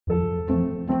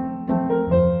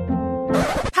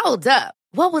Hold up.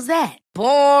 What was that?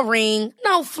 Boring.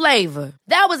 No flavor.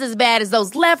 That was as bad as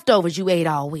those leftovers you ate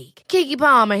all week. Keke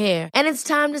Palmer here. And it's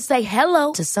time to say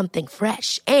hello to something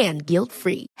fresh and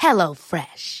guilt-free. Hello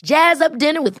Fresh. Jazz up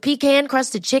dinner with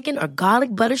pecan-crusted chicken or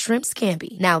garlic butter shrimp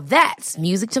scampi. Now that's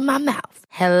music to my mouth.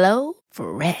 Hello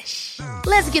Fresh.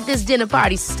 Let's get this dinner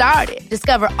party started.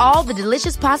 Discover all the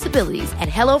delicious possibilities at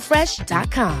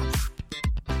hellofresh.com.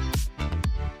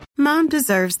 Mom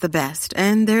deserves the best,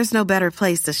 and there's no better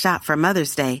place to shop for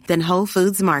Mother's Day than Whole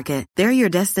Foods Market. They're your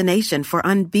destination for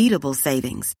unbeatable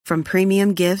savings, from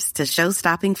premium gifts to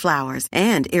show-stopping flowers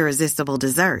and irresistible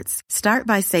desserts. Start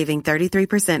by saving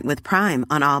 33% with Prime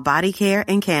on all body care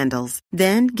and candles.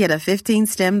 Then get a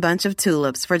 15-stem bunch of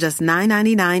tulips for just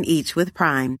 $9.99 each with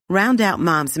Prime. Round out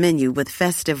Mom's menu with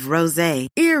festive rosé,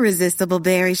 irresistible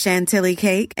berry chantilly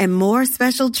cake, and more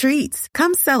special treats.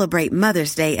 Come celebrate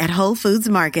Mother's Day at Whole Foods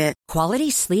Market.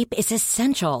 Quality sleep is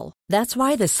essential. That's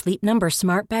why the Sleep Number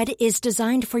Smart Bed is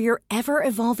designed for your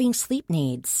ever-evolving sleep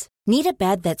needs. Need a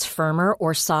bed that's firmer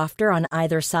or softer on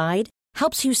either side?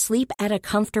 Helps you sleep at a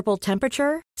comfortable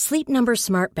temperature? Sleep Number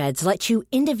Smart Beds let you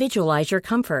individualize your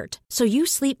comfort, so you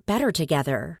sleep better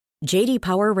together. J.D.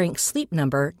 Power ranks Sleep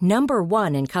Number number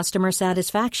 1 in customer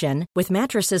satisfaction with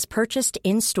mattresses purchased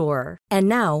in-store. And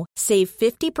now, save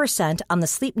 50% on the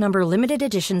Sleep Number Limited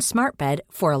Edition Smart Bed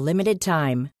for a limited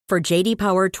time. For J.D.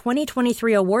 Power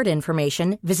 2023 award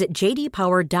information, visit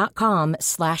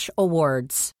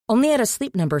jdpower.com/awards. Only at a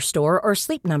Sleep Number store or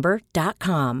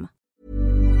sleepnumber.com.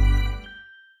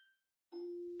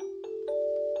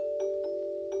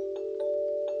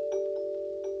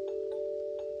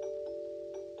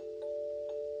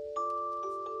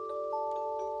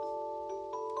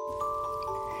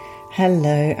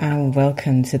 Hello and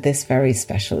welcome to this very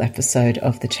special episode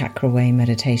of the Chakra Way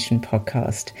Meditation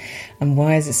Podcast. And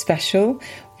why is it special?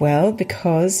 Well,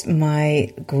 because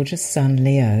my gorgeous son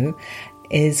Leo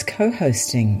is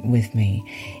co-hosting with me.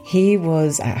 He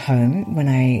was at home when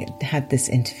I had this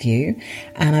interview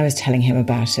and I was telling him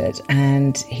about it,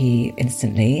 and he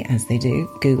instantly, as they do,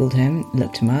 Googled him,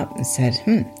 looked him up and said,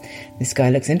 this guy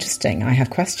looks interesting. I have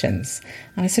questions.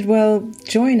 And I said, well,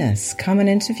 join us, come and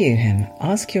interview him,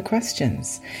 ask your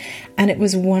questions. And it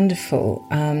was wonderful.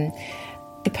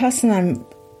 The person I'm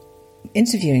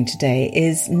interviewing today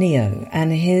is Neo,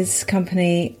 and his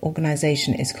company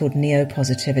organization is called Neo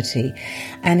Positivity,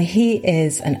 and he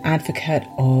is an advocate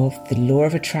of the law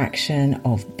of attraction,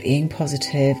 of being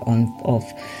positive, of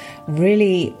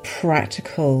really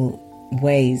practical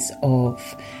ways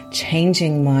of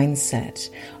changing mindset,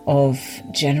 of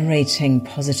generating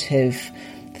positive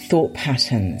thought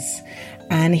patterns.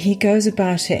 And he goes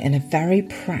about it in a very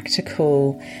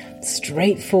practical,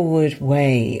 straightforward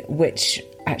way, which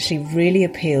actually really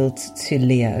appealed to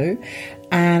Leo,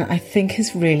 and I think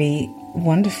is really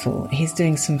wonderful. He's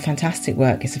doing some fantastic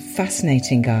work. He's a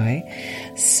fascinating guy.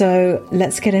 So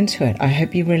let's get into it. I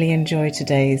hope you really enjoy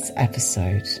today's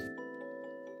episode.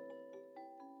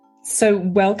 So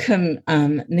welcome,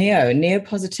 Neo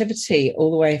Positivity, all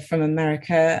the way from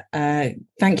America.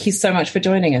 Thank you so much for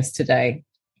joining us today.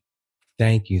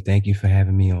 Thank you. Thank you for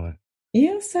having me on.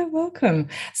 You're so welcome.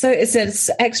 So it's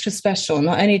extra special.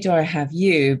 Not only do I have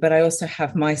you, but I also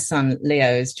have my son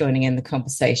Leo's joining in the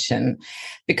conversation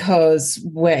because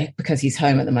he's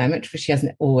home at the moment, which he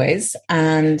hasn't always.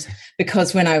 And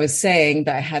because when I was saying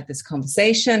that I had this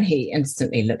conversation, he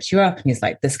instantly looked you up and he's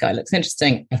like, this guy looks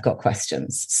interesting. I've got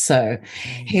questions. So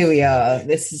here we are.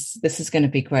 This is going to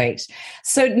be great.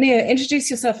 So Neo, introduce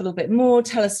yourself a little bit more.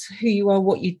 Tell us who you are,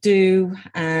 what you do,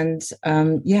 and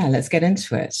let's get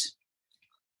into it.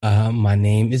 My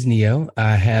name is Neo.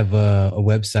 I have a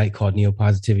website called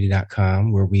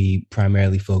neopositivity.com where we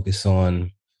primarily focus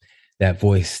on that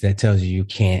voice that tells you you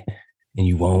can't and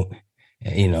you won't.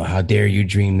 You know, how dare you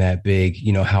dream that big?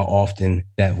 You know, how often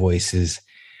that voice is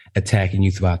attacking you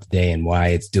throughout the day and why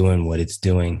it's doing what it's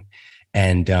doing.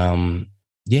 And the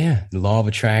law of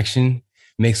attraction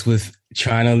mixed with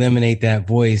trying to eliminate that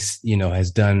voice, you know,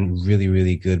 has done really,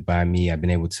 really good by me. I've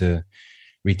been able to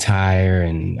retire,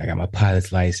 and I got my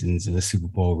pilot's license and the Super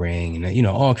Bowl ring, and, you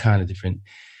know, all kind of different,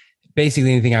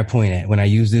 basically anything I point at. When I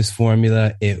use this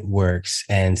formula, it works.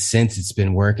 And since it's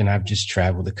been working, I've just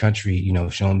traveled the country, you know,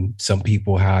 showing some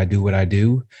people how I do what I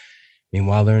do,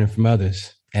 meanwhile learning from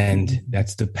others. And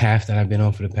that's the path that I've been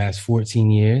on for the past 14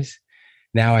 years.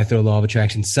 Now I throw law of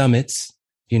attraction summits,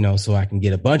 you know, so I can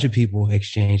get a bunch of people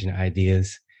exchanging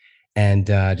ideas and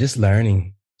just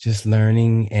learning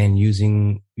and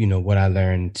using, you know, what I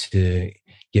learned to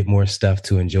get more stuff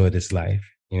to enjoy this life,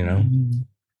 you know?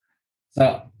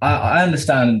 So I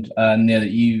understand, Neil,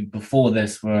 that you before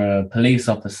this were a police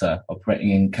officer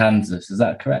operating in Kansas. Is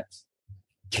that correct?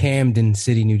 Camden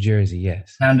City, New Jersey.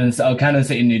 Yes. Camden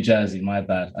City, New Jersey. My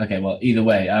bad. Okay, well, either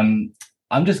way, I'm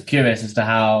just curious as to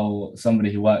how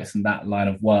somebody who works in that line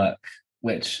of work,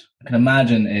 which I can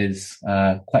imagine is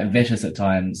quite vicious at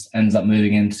times, ends up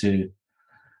moving into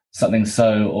something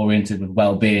so oriented with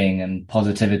well-being and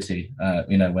positivity.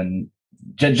 When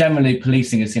generally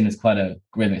policing is seen as quite a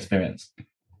grim experience.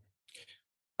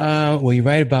 Well, you're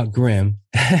right about grim.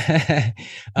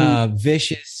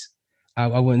 Vicious. I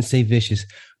wouldn't say vicious,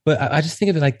 but I just think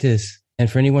of it like this.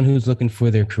 And for anyone who's looking for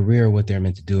their career, what they're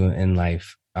meant to do in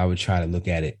life, I would try to look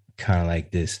at it kind of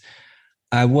like this.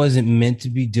 I wasn't meant to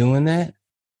be doing that.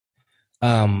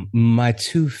 My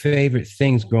two favorite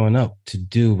things growing up to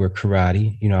do were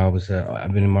karate.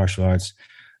 I've been in martial arts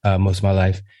most of my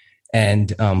life,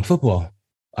 and football.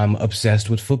 I'm obsessed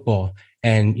with football.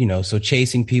 And, so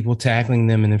chasing people, tackling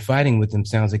them, and then fighting with them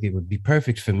sounds like it would be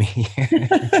perfect for me.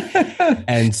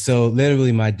 And so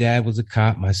literally my dad was a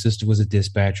cop. My sister was a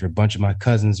dispatcher. A bunch of my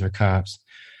cousins are cops.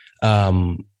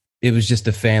 It was just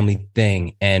a family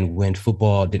thing. And when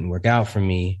football didn't work out for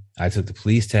me, I took the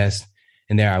police test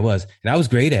and there I was. And I was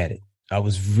great at it. I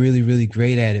was really, really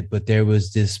great at it. But there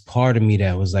was this part of me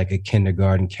that was like a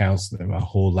kindergarten counselor my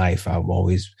whole life. I've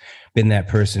always been that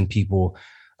person people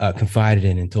confided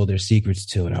in and told their secrets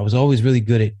to. And I was always really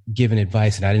good at giving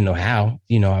advice, and I didn't know how.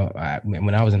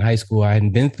 When I was in high school, I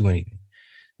hadn't been through anything,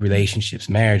 relationships,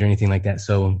 marriage, or anything like that.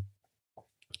 So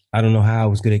I don't know how I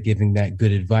was good at giving that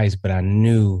good advice, but I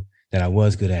knew that I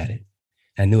was good at it.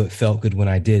 I knew it felt good when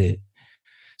I did it.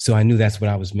 So I knew that's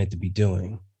what I was meant to be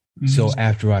doing. Mm-hmm. So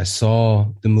after I saw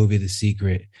the movie The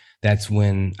Secret, that's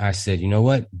when I said, you know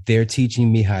what? They're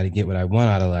teaching me how to get what I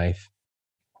want out of life.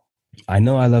 I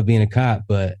know I love being a cop,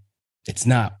 but it's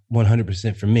not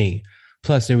 100% for me.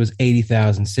 Plus, there was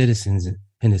 80,000 citizens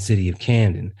in the city of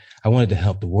Camden. I wanted to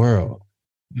help the world.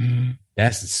 Mm-hmm.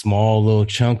 That's a small little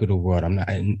chunk of the world.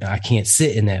 I can't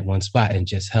sit in that one spot and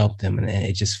just help them. And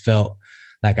it just felt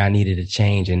like I needed a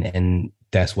change. And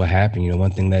that's what happened.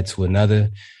 One thing led to another.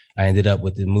 I ended up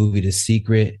with the movie The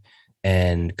Secret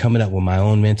and coming up with my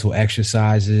own mental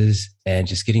exercises and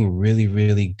just getting really,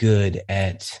 really good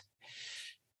at,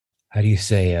 how do you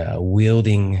say,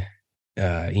 wielding,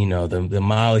 the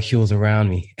molecules around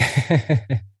me.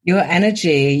 Your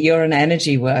energy, you're an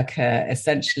energy worker,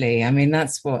 essentially. I mean,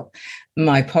 that's what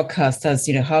my podcast does.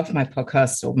 Half my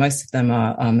podcasts, or most of them,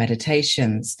 are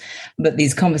meditations. But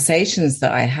these conversations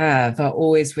that I have are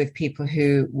always with people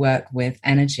who work with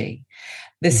energy.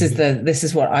 This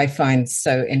is what I find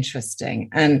so interesting.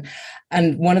 And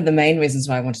one of the main reasons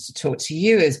why I wanted to talk to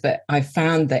you is that I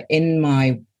found that in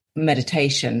my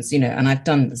meditations, and I've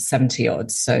done 70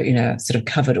 odds. So, sort of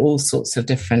covered all sorts of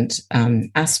different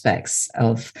aspects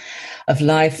of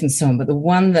life and so on. But the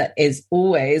one that is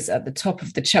always at the top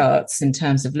of the charts in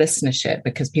terms of listenership,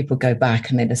 because people go back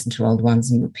and they listen to old ones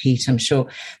and repeat, I'm sure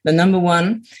the number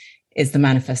one is the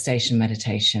manifestation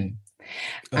meditation.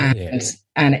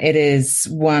 And it is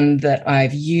one that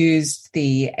I've used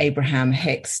the Abraham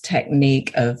Hicks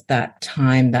technique of that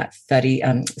time, that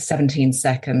 17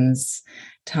 seconds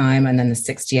time, and then the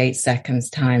 68 seconds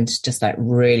time to just like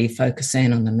really focus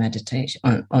in on the meditation,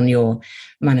 on your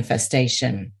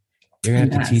manifestation. You're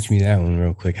going to have to teach me that one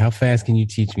real quick. How fast can you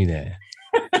teach me that?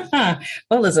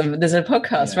 Well, there's a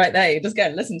podcast right there. You just go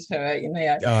and listen to it.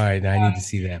 All right, I need to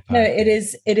see that podcast. No, it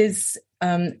is.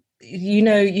 You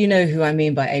know who I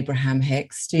mean by Abraham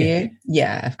Hicks, do you?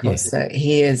 Yeah, of course. Yeah. So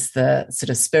he is the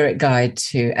sort of spirit guide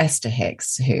to Esther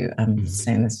Hicks, who I'm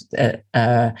saying this,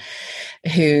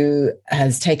 who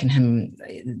has taken him.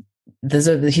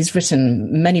 He's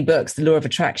written many books. The Law of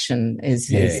Attraction is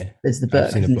the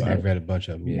book. I've read a bunch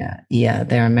of them. Yeah,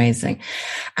 they're amazing.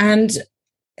 And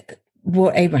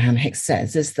what Abraham Hicks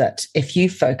says is that if you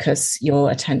focus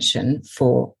your attention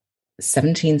for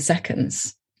 17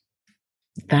 seconds,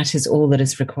 that is all that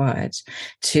is required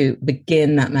to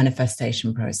begin that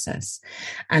manifestation process.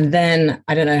 And then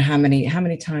I don't know how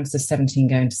many times does 17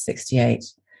 go into 68?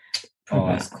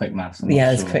 That's quick maths.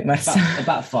 Yeah, it's quick maths.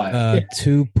 About 5.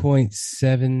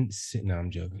 2.7. No,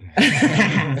 I'm joking.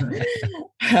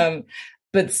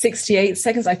 But 68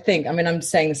 seconds, I think. I mean, I'm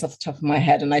saying this off the top of my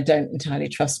head, and I don't entirely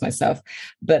trust myself.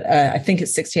 But I think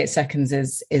it's 68 seconds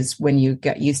is when you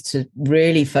get used to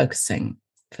really focusing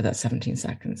for that 17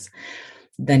 seconds.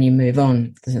 Then you move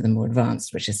on to the more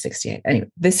advanced, which is 68. Anyway,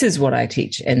 this is what I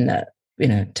teach in the,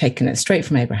 taking it straight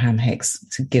from Abraham Hicks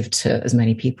to give to as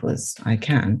many people as I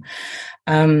can.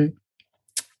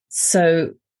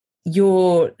 So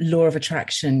your law of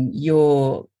attraction,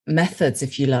 your methods,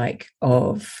 if you like,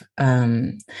 of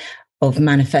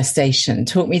manifestation.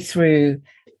 Talk me through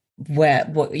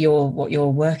what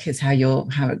your work is, how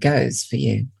it goes for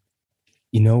you.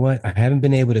 You know what? I haven't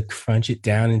been able to crunch it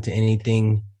down into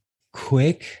anything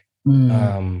quick.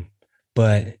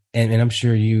 But I'm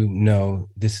sure you know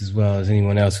this as well as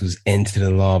anyone else who's into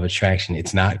the law of attraction.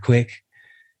 It's not quick.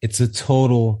 It's a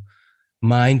total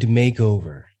mind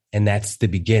makeover. And that's the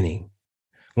beginning.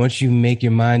 Once you make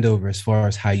your mind over as far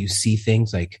as how you see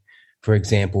things, like, for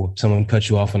example, someone cuts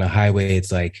you off on a highway.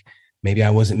 It's like, maybe I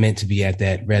wasn't meant to be at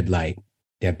that red light.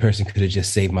 That person could have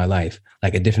just saved my life.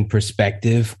 Like a different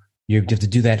perspective. You have to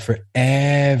do that for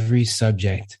every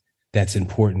subject that's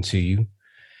important to you.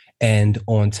 And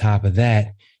on top of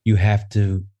that, you have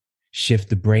to shift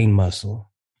the brain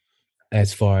muscle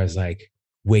as far as like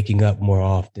waking up more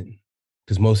often,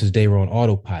 because most of the day we're on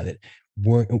autopilot.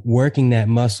 Working that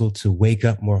muscle to wake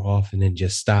up more often and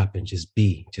just stop and just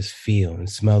be, just feel and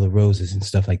smell the roses and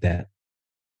stuff like that.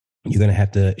 You're going to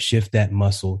have to shift that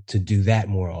muscle to do that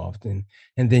more often.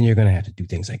 And then you're going to have to do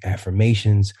things like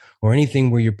affirmations or anything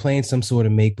where you're playing some sort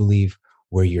of make-believe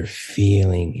where you're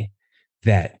feeling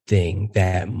that thing,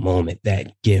 that moment,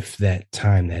 that gift, that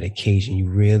time, that occasion. You're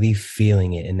really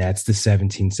feeling it. And that's the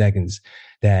 17 seconds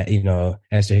that,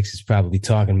 Esther Hicks is probably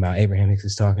talking about, Abraham Hicks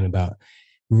is talking about,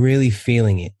 really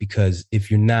feeling it. Because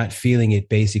if you're not feeling it,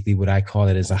 basically what I call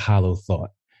it is a hollow thought.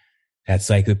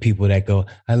 That's like the people that go,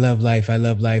 I love life, I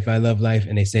love life, I love life.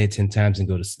 And they say it 10 times and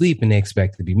go to sleep and they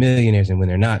expect to be millionaires. And when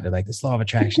they're not, they're like, this law of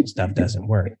attraction stuff doesn't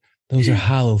work. Those are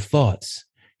hollow thoughts.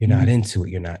 You're not into it.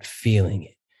 You're not feeling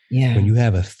it. Yeah. When you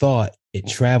have a thought, it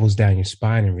travels down your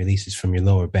spine and releases from your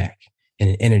lower back in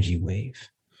an energy wave.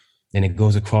 And it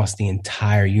goes across the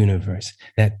entire universe.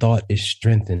 That thought is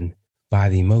strengthened by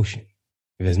the emotion.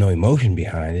 If there's no emotion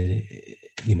behind it,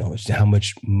 it's how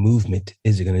much movement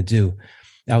is it going to do?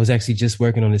 I was actually just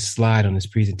working on this slide on this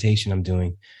presentation I'm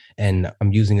doing, and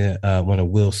I'm using one of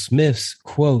Will Smith's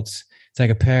quotes. It's like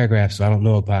a paragraph, so I don't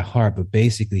know it by heart, but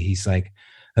basically he's like,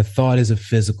 a thought is a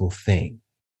physical thing.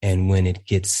 And when it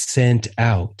gets sent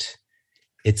out,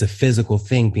 it's a physical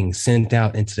thing being sent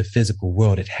out into the physical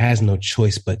world. It has no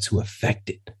choice but to affect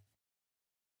it.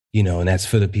 And that's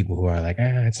for the people who are like,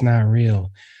 it's not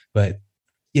real. But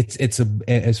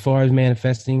as far as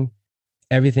manifesting,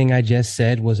 everything I just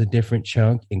said was a different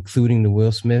chunk, including the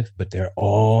Will Smith, but they're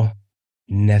all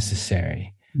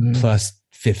necessary. Plus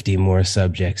 50 more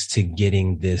subjects to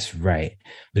getting this right.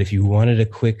 But if you wanted a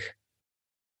quick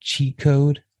cheat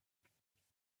code,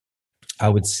 I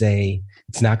would say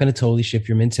it's not going to totally shift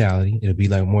your mentality. It'll be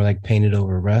like more like painted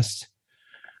over rust.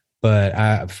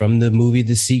 But from the movie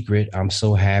The Secret, I'm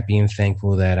so happy and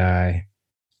thankful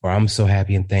I'm so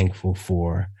happy and thankful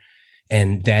for.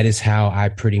 And that is how I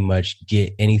pretty much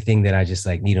get anything that I just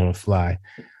like need on the fly.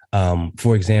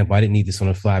 For example, I didn't need this on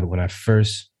the fly, but when I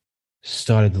first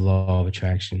started the law of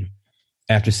attraction,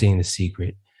 after seeing The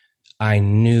Secret, I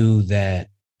knew that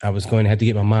I was going to have to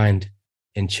get my mind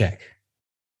in check.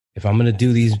 If I'm going to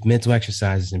do these mental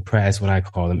exercises and practice, what I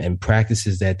call them, and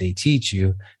practices that they teach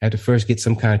you, I have to first get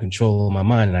some kind of control of my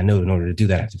mind. And I know in order to do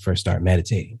that, I have to first start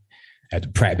meditating. I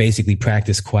have to basically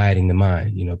practice quieting the mind.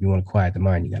 If you want to quiet the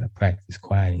mind, you got to practice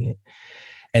quieting it.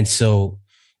 And so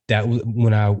that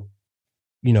when I,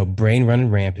 brain running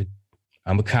rampant,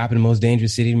 I'm a cop in the most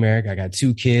dangerous city in America. I got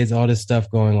 2 kids, all this stuff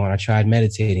going on. I tried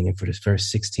meditating, and for the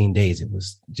first 16 days, it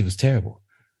was terrible.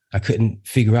 I couldn't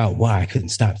figure out why. I couldn't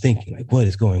stop thinking, like, what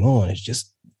is going on? It's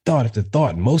just thought after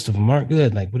thought. And most of them aren't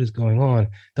good. Like, what is going on?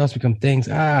 Thoughts become things.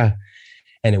 And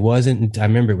it wasn't, I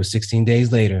remember it was 16 days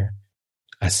later.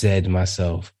 I said to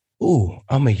myself, I'm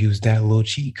going to use that little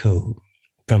cheat code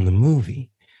from the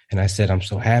movie. And I said, I'm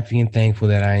so happy and thankful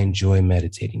that I enjoy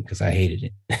meditating, because I hated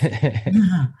it.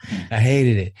 I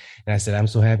hated it. And I said, I'm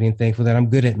so happy and thankful that I'm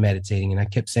good at meditating. And I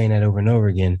kept saying that over and over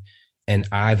again. And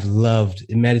I've loved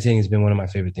meditating. Has been one of my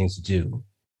favorite things to do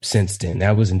since then.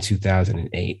 That was in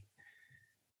 2008.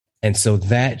 And so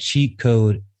that cheat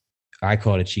code, I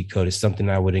call it a cheat code, is something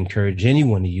I would encourage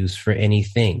anyone to use for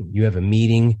anything. You have a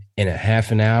meeting in a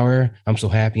half an hour. I'm so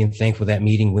happy and thankful that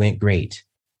meeting went great.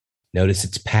 Notice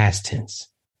it's past tense.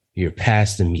 You're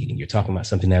past the meeting. You're talking about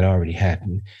something that already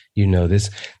happened.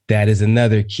 That is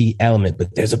another key element,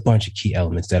 but there's a bunch of key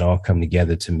elements that all come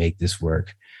together to make this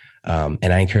work.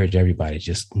 And I encourage everybody,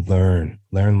 just learn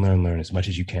as much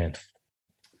as you can.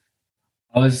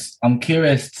 I'm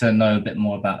curious to know a bit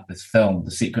more about this film,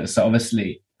 The Secret. So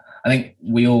obviously, I think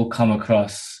we all come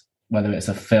across, whether it's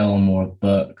a film or a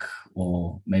book,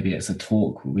 or maybe it's a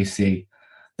talk we see,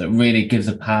 that really gives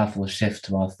a powerful shift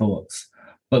to our thoughts.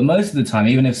 But most of the time,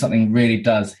 even if something really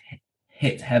does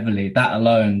hit heavily, that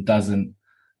alone doesn't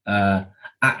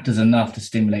actors enough to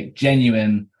stimulate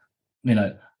genuine,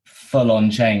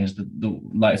 full-on change, the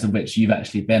likes of which you've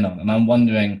actually been on. And I'm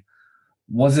wondering,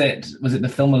 was it the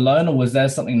film alone, or was there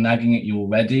something nagging at you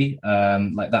already?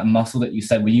 Like that muscle that you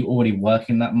said, were you already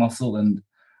working that muscle? And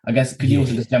I guess, could you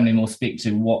also just generally more speak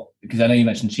to because I know you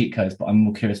mentioned cheat codes, but I'm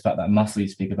more curious about that muscle you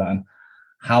speak about, and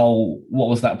what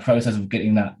was that process of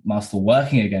getting that muscle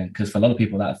working again? Because for a lot of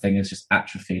people, that thing is just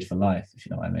atrophied for life, if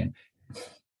you know what I mean.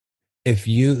 If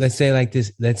you, let's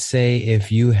say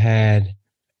if you had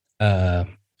a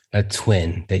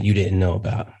twin that you didn't know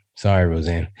about. Sorry,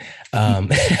 Roseanne.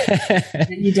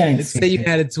 You don't. Let's say you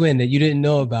had a twin that you didn't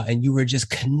know about, and you were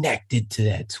just connected to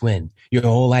that twin your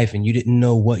whole life, and you didn't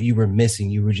know what you were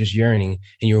missing. You were just yearning,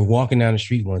 and you were walking down the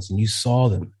street once, and you saw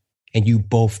them, and you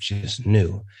both just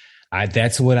knew.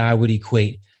 That's what I would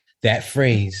equate that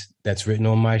phrase that's written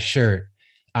on my shirt.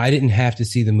 I didn't have to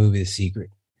see the movie The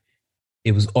Secret.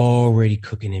 It was already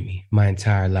cooking in me my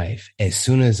entire life. As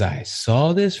soon as I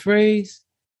saw this phrase,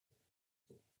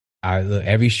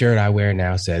 every shirt I wear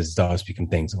now says "Dog Speaking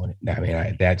Things" on it. I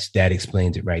mean, that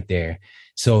explains it right there.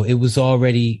 So it was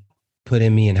already put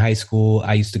in me in high school.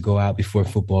 I used to go out before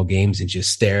football games and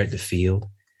just stare at the field.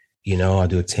 I'll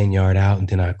do a 10-yard out, and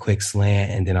then I'll quick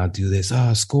slant, and then I'll do this.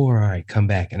 Oh, score. All right, come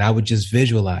back. And I would just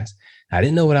visualize. I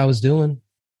didn't know what I was doing.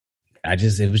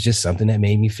 It was just something that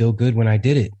made me feel good when I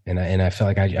did it. And I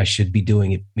felt like I should be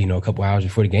doing it, a couple hours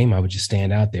before the game. I would just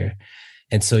stand out there.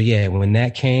 And so, yeah, when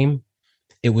that came,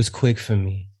 it was quick for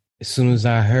me. As soon as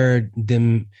I heard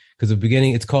them, because the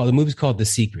beginning, the movie's called The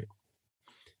Secret.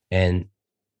 And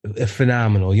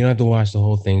phenomenal. You don't have to watch the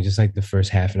whole thing, just like the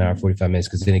first half an hour, 45 minutes,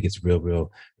 because then it gets real,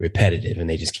 real repetitive. And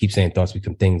they just keep saying thoughts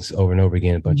become things over and over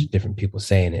again, a bunch of different people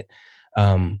saying it.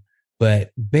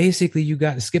 But basically, you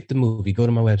got to skip the movie, go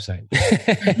to my website.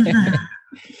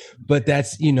 But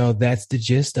that's the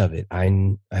gist of it. I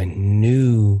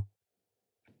knew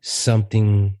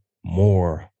something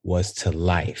more was to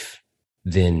life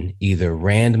than either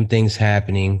random things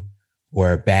happening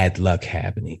or bad luck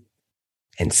happening.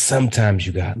 And sometimes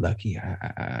you got lucky.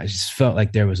 I just felt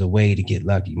like there was a way to get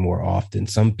lucky more often.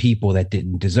 Some people that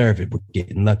didn't deserve it were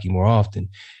getting lucky more often.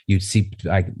 You'd see,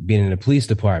 like being in the police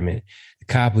department, the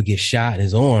cop would get shot in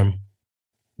his arm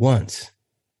once.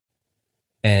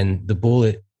 And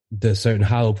the certain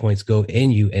hollow points go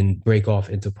in you and break off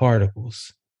into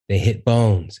particles. They hit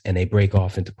bones and they break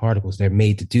off into particles. They're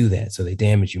made to do that, so they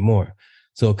damage you more.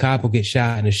 So a cop will get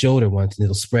shot in the shoulder once, and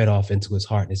it'll spread off into his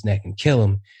heart and his neck and kill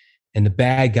him. And the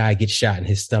bad guy gets shot in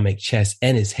his stomach, chest,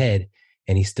 and his head,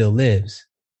 and he still lives.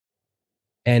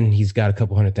 And he's got a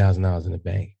couple $100,000 in the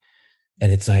bank.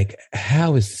 And it's like,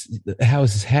 how is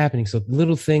this happening? So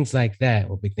little things like that,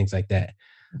 or big things like that,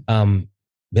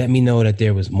 let me know that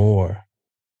there was more.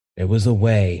 There was a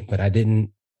way, but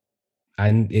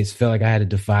it felt like I had to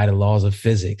defy the laws of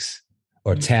physics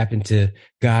or tap into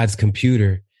God's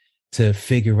computer to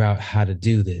figure out how to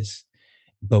do this.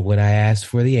 But when I asked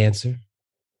for the answer,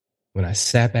 when I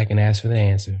sat back and asked for the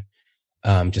answer,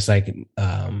 just like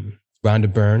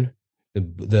Rhonda Byrne,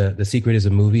 the Secret is a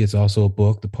movie. It's also a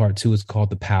book. The part 2 is called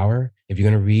The Power. If you're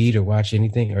going to read or watch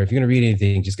anything, or if you're going to read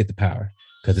anything, just get The Power,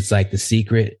 because it's like The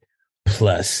Secret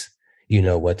plus,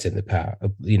 what's in The Power,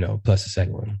 plus the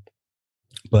second one.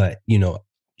 But,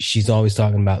 she's always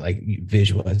talking about like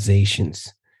visualizations,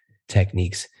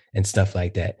 techniques and stuff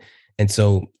like that. And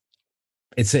so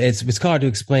it's hard to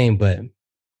explain, but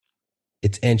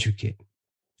it's intricate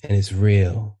and it's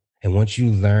real. And once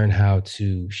you learn how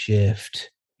to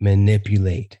shift,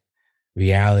 manipulate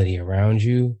reality around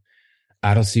you,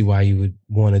 I don't see why you would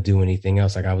want to do anything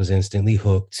else. Like, I was instantly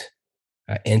hooked.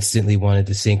 I instantly wanted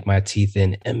to sink my teeth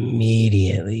in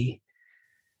immediately.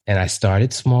 And I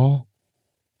started small.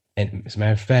 And as a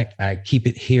matter of fact, I keep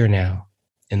it here now.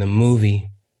 In the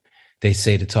movie, they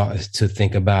say to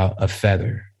think about a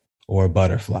feather or a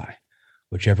butterfly,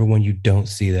 whichever one you don't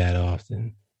see that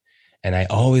often. And I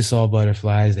always saw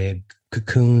butterflies. They had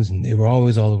cocoons and they were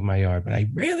always all over my yard, but I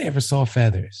rarely ever saw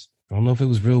feathers. I don't know if it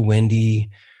was real windy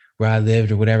where I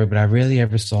lived or whatever, but I rarely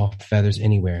ever saw feathers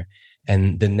anywhere.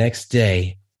 And the next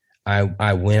day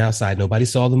I went outside. Nobody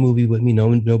saw the movie with me.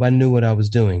 Nobody knew what I was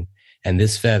doing. And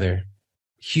this feather,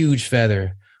 huge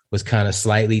feather, was kind of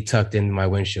slightly tucked into my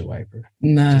windshield wiper.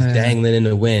 No. Just dangling in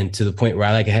the wind to the point where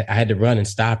I had to run and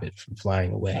stop it from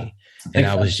flying away. And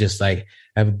I was just like,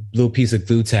 I have a little piece of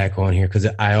glue tack on here because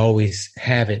I always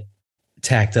have it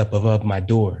tacked up above my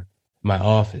door, my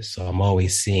office. So I'm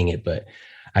always seeing it, but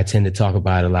I tend to talk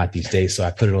about it a lot these days. So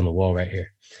I put it on the wall right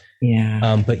here.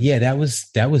 Yeah. But yeah, that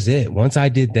was it. Once I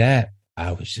did that,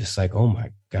 I was just like, oh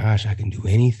my gosh, I can do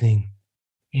anything.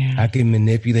 Yeah. I can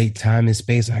manipulate time and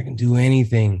space. I can do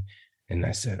anything. And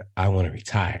I said, I want to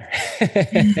retire.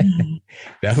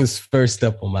 That was first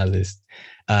up on my list.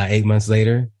 8 months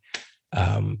later,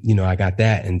 I got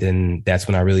that. And then that's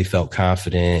when I really felt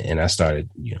confident and I started,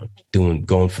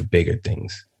 going for bigger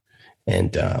things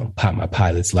and pop my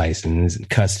pilot's license and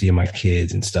custody of my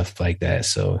kids and stuff like that.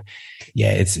 So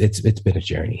yeah, it's been a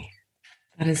journey.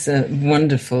 That is a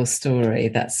wonderful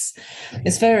story.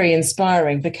 It's very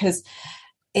inspiring because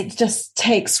it just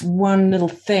takes one little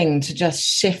thing to just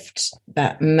shift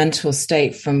that mental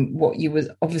state from what you were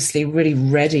obviously really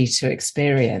ready to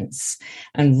experience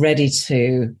and ready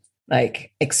to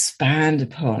expand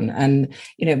upon. And,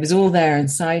 it was all there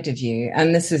inside of you.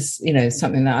 And this is,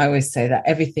 something that I always say, that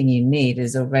everything you need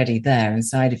is already there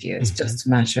inside of you. It's just a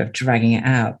matter of dragging it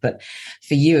out. But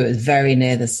for you, it was very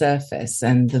near the surface,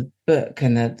 and the book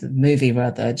and the movie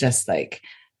rather just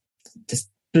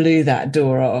blew that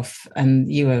door off and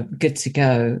you were good to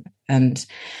go. And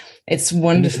it's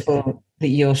wonderful that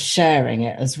you're sharing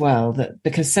it as well, that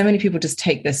because so many people just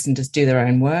take this and just do their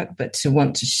own work, but to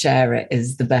want to share it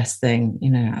is the best thing.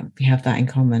 We have that in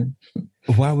common.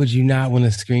 Why would you not want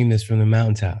to scream this from the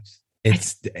mountaintops?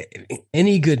 It's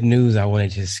any good news. I want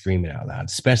to just scream it out loud,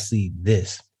 especially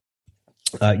this.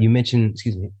 You mentioned,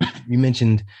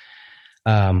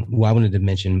 I wanted to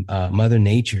mention Mother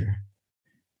Nature.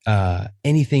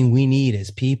 Anything we need as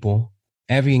people,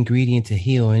 every ingredient to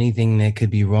heal anything that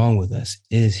could be wrong with us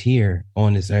is here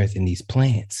on this earth in these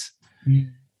plants,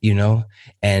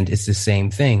 and it's the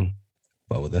same thing,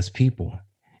 but with us people,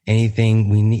 anything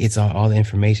we need, it's all the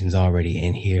information's already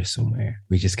in here somewhere.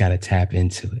 We just got to tap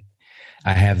into it.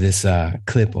 I have this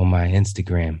clip on my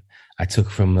Instagram I took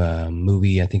from a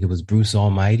movie. I think it was Bruce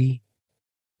Almighty.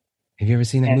 Have you ever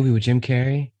seen that movie with Jim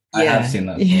Carrey? I have seen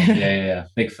that. Yeah.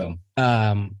 Big film.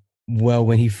 Well,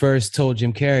 when he first told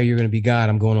Jim Carrey, "You're going to be God,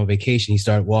 I'm going on vacation," he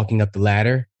started walking up the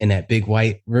ladder in that big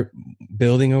white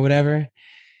building or whatever.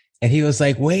 And he was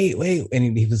like, wait.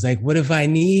 And he was like, what if I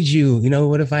need you?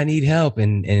 What if I need help?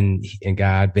 And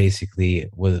God basically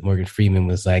Morgan Freeman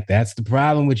was like, that's the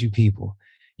problem with you people.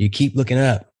 You keep looking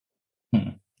up.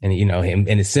 And, him,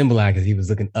 and it's symbolized because he was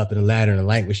looking up at the ladder and the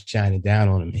light was shining down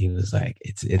on him. He was like,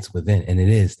 it's within. And it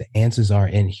is. The answers are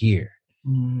in here.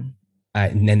 And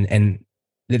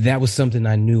that was something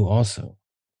I knew also.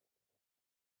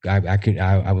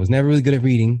 I was never really good at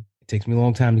reading. It takes me a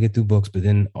long time to get through books, but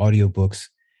then audiobooks,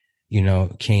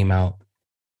 came out.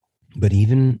 But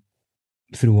even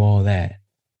through all that,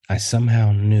 I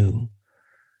somehow knew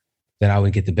that I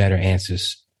would get the better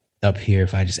answers up here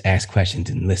if I just asked questions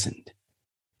and listened.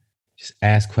 Just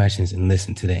ask questions and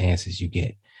listen to the answers you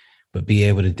get, but be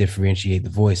able to differentiate the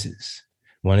voices.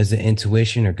 One is the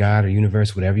intuition or God or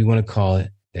universe, whatever you want to call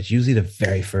it. That's usually the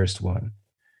very first one.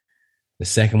 The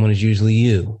second one is usually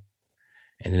you.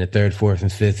 And then the third, fourth,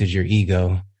 and fifth is your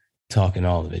ego talking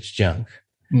all of its junk.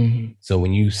 Mm-hmm. So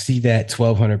when you see that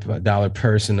 $1,200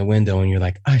 purse in the window and you're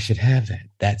like, I should have that,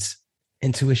 that's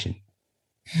intuition.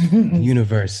 The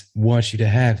universe wants you to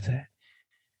have that.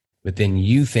 But then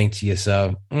you think to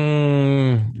yourself,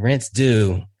 rent's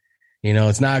due.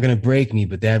 It's not going to break me,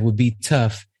 but that would be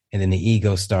tough. And then the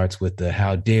ego starts with the,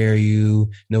 how dare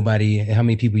you? How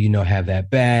many people have that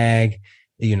bag?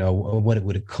 What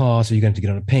would it cost? Are you going to have to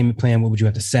get on a payment plan? What would you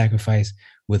have to sacrifice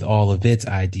with all of its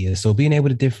ideas? So being able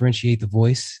to differentiate the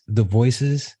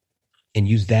voices and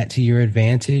use that to your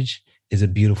advantage is a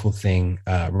beautiful thing.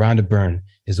 Rhonda Byrne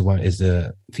is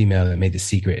the female that made The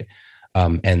Secret.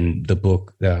 And the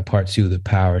book, part 2, The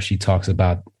Power, she talks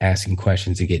about asking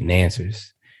questions and getting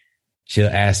answers. She'll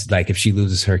ask, if she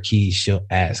loses her keys, she'll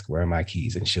ask, where are my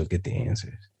keys? And she'll get the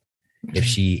answers. If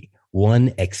she,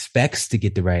 expects to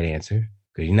get the right answer,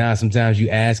 because sometimes you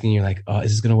ask and you're like, oh,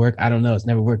 is this going to work? I don't know. It's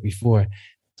never worked before.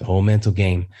 It's a whole mental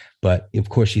game. But of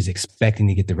course, she's expecting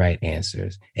to get the right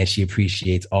answers. And she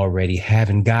appreciates already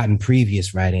having gotten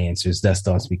previous right answers. Thus,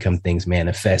 thoughts become things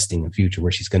manifesting in the future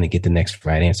where she's going to get the next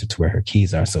right answer to where her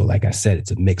keys are. So like I said,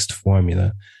 it's a mixed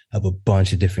formula of a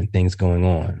bunch of different things going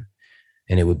on.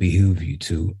 And it would behoove you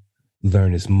to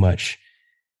learn as much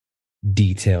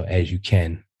detail as you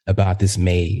can about this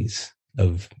maze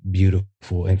of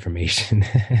beautiful information.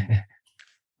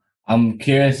 I'm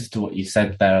curious as to what you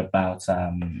said there about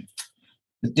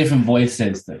the different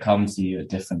voices that come to you at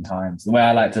different times. The way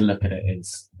I like to look at it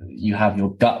is you have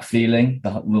your gut feeling,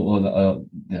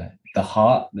 the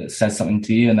heart that says something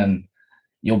to you, and then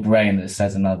your brain that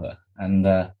says another. And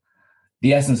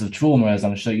the essence of trauma, as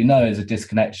I'm sure you know, is a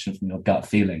disconnection from your gut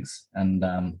feelings.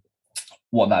 And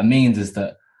what that means is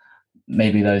that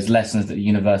maybe those lessons that the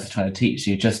universe is trying to teach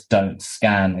you just don't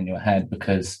scan in your head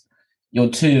because you're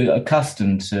too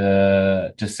accustomed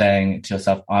to just saying to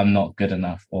yourself, I'm not good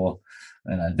enough, or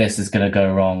this is going to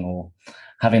go wrong, or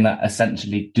having that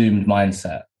essentially doomed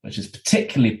mindset, which is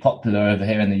particularly popular over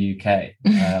here in the UK.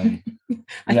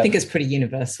 I think it's pretty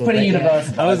universal. Pretty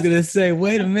universal. I was going to say,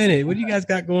 wait a minute, what do you guys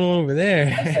got going on over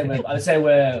there? I'd say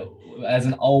we're, as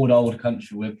an old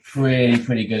country, we're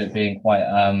pretty good at being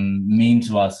quite mean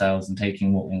to ourselves and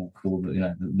taking what we'll call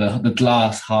the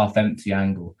glass half empty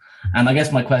angle. And I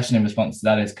guess my question in response to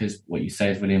that is, because what you say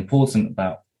is really important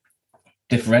about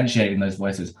differentiating those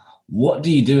voices. What do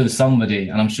you do with somebody,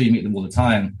 and I'm sure you meet them all the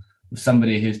time, with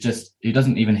somebody who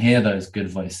doesn't even hear those good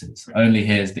voices, only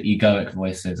hears the egoic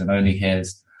voices and only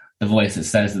hears the voice that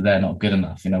says that they're not good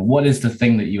enough? What is the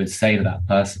thing that you would say to that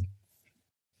person?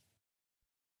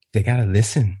 They got to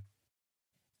listen,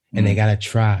 and they got to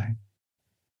try.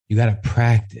 You got to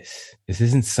practice. This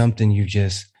isn't something you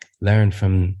just learn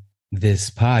from this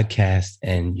podcast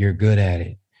and you're good at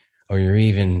it, or you're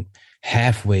even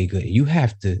halfway good. You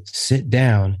have to sit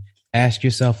down, ask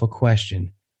yourself a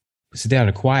question, sit down in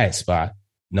a quiet spot,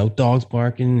 no dogs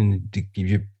barking and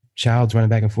your child's running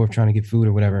back and forth trying to get food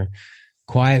or whatever.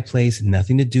 Quiet place,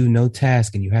 nothing to do, no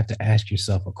task. And you have to ask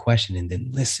yourself a question and then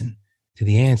listen to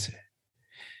the answer.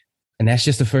 And that's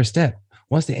just the first step.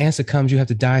 Once the answer comes, you have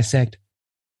to dissect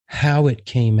how it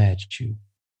came at you.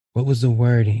 What was the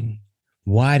wording?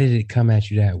 Why did it come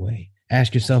at you that way?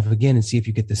 Ask yourself again and see if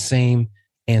you get the same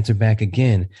answer back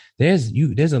again. There's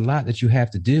a lot that you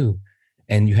have to do,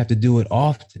 and you have to do it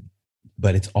often,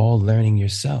 but it's all learning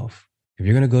yourself. If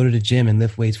you're going to go to the gym and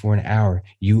lift weights for an hour,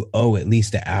 you owe at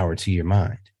least an hour to your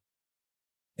mind.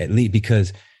 At least,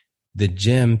 because the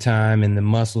gym time and the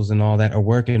muscles and all that are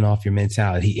working off your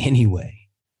mentality anyway.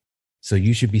 So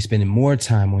you should be spending more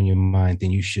time on your mind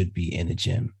than you should be in the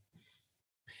gym.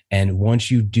 And once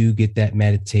you do get that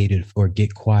meditative or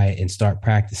get quiet and start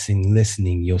practicing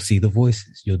listening, you'll see the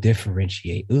voices. You'll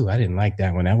differentiate. Ooh, I didn't like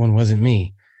that one. That one wasn't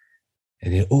me.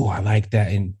 And then, oh, I like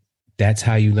that. And that's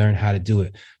how you learn how to do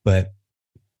it. But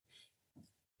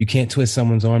you can't twist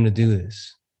someone's arm to do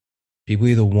this. People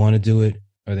either want to do it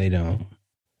or they don't.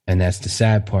 And that's the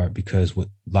sad part, because with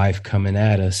life coming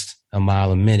at us a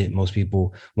mile a minute, most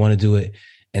people want to do it,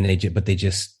 and they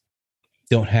just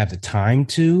don't have the time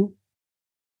to.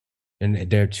 And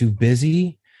they're too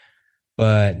busy,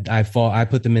 but I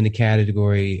put them in the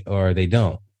category, or they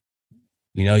don't.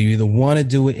 You either want to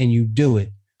do it and you do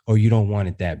it, or you don't want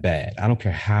it that bad. I don't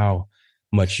care how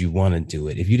much you want to do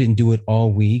it. If you didn't do it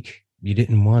all week, you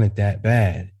didn't want it that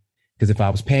bad. Because if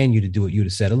I was paying you to do it, you'd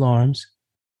have set alarms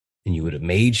and you would have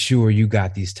made sure you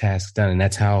got these tasks done. And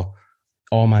that's how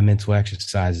all my mental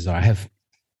exercises are. I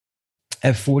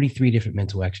have 43 different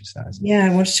mental exercises. Yeah, I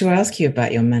wanted to ask you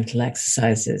about your mental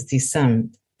exercises. These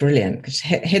sound brilliant.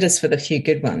 Hit us with a few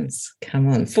good ones. Come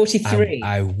on, 43.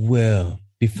 I will.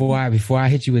 Before I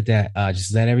hit you with that,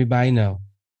 just let everybody know,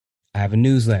 I have a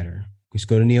newsletter. Just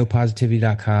go to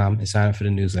neopositivity.com and sign up for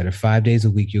the newsletter. 5 days a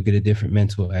week, you'll get a different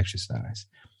mental exercise.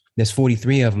 There's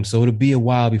 43 of them, so it'll be a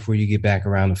while before you get back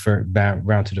around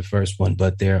to the first one,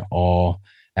 but they're all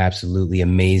absolutely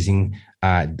amazing.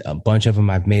 A bunch of them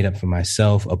I've made up for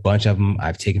myself. A bunch of them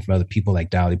I've taken from other people like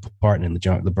Dolly Parton and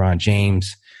LeBron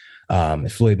James, and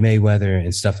Floyd Mayweather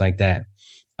and stuff like that.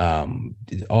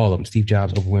 All of them, Steve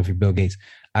Jobs, Oprah Winfrey, Bill Gates.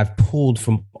 I've pulled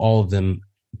from all of them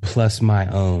plus my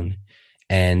own.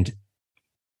 And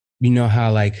you know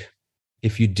how, like,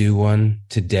 if you do one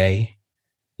today,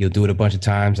 you'll do it a bunch of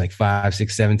times, like 5,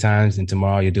 6, 7 times. And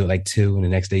tomorrow you'll do it like 2. And the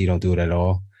next day you don't do it at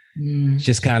all. It's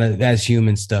just kind of, as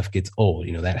human stuff gets old,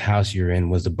 that house you're in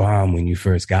was the bomb when you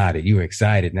first got it. You were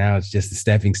excited. Now it's just a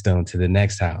stepping stone to the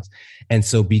next house. And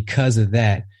so because of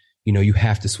that, you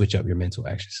have to switch up your mental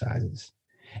exercises.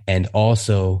 And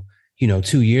also,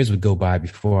 2 years would go by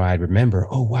before I'd remember,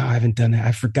 oh, wow, I haven't done that.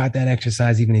 I forgot that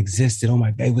exercise even existed. Oh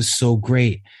my God, it was so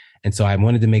great. And so I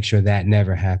wanted to make sure that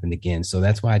never happened again. So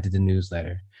that's why I did the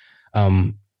newsletter.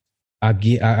 I'll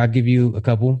give you a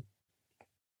couple.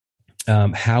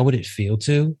 How would it feel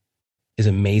to is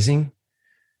amazing.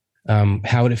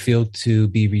 How would it feel to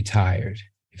be retired?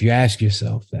 If you ask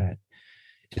yourself that,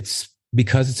 it's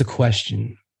because it's a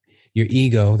question. Your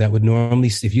ego that would normally,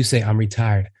 if you say, I'm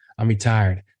retired,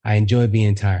 I enjoy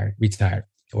being retired,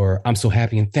 or I'm so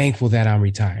happy and thankful that I'm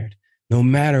retired. No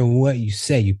matter what you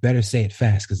say, you better say it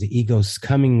fast, because the ego's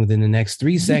coming within the next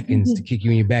 3 seconds to kick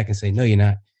you in your back and say, no, you're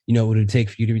not. You know what it would take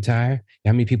for you to retire?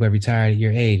 How many people have retired at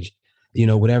your age?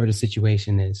 Whatever the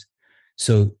situation is.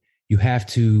 So you have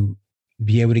to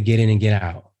be able to get in and get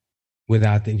out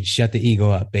without shut the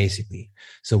ego up, basically.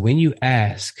 So when you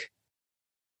ask,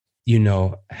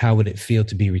 how would it feel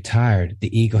to be retired?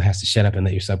 The ego has to shut up and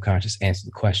let your subconscious answer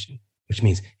the question. which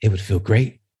means it would feel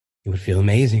great. It would feel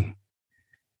amazing.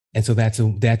 And so that's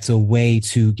a way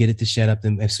to get it to shut up.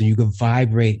 And so you can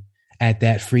vibrate at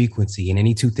that frequency, and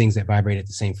any two things that vibrate at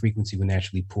the same frequency will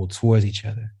naturally pull towards each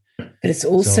other. But it's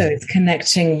also, it's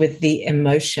connecting with the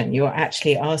emotion. You're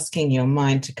actually asking your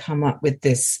mind to come up with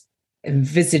this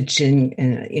envisaging,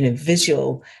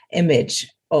 visual image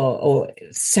or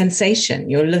sensation.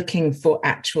 You're looking for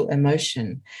actual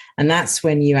emotion. And that's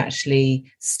when you actually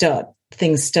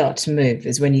things start to move,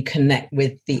 is when you connect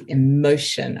with the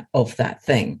emotion of that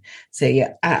thing. So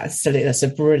yeah, absolutely, that's a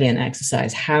brilliant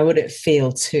exercise. How would it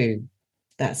feel too?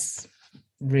 That's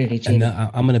really genius.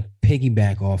 And I'm going to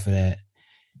piggyback off of that.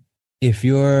 If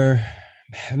you're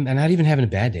not even having a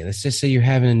bad day, let's just say you're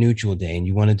having a neutral day and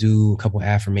you want to do a couple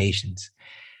affirmations.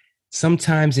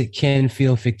 Sometimes it can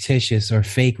feel fictitious or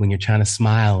fake when you're trying to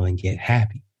smile and get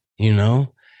happy,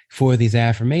 for these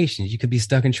affirmations. You could be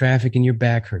stuck in traffic and your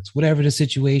back hurts, whatever the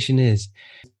situation is.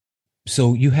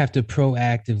 So you have to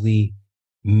proactively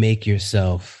make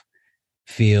yourself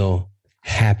feel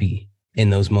happy in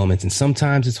those moments. And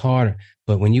sometimes it's harder,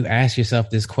 but when you ask yourself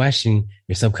this question,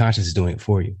 your subconscious is doing it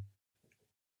for you.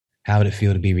 How would it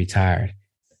feel to be retired?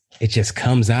 It just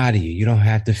comes out of you. You don't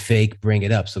have to fake bring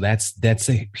it up. So that's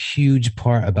a huge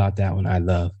part about that one I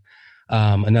love.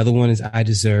 Another one is I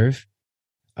deserve.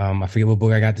 I forget what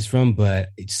book I got this from, but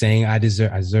it's saying I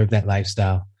deserve that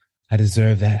lifestyle. I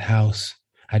deserve that house.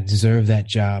 I deserve that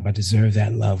job. I deserve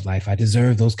that love life. I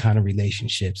deserve those kind of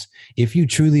relationships. If you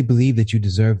truly believe that you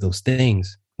deserve those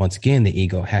things, once again, the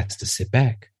ego has to sit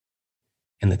back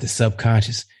and let the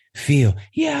subconscious feel,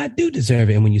 yeah, I do deserve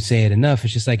it. And when you say it enough,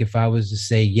 it's just like if I was to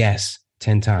say yes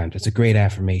 10 times, that's a great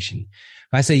affirmation.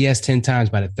 If I say yes 10 times,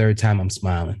 by the third time, I'm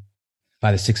smiling.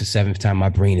 By the sixth or seventh time, my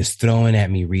brain is throwing at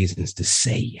me reasons to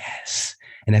say yes.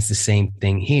 And that's the same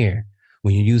thing here.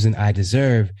 When you're using I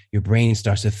deserve, your brain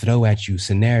starts to throw at you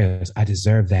scenarios. I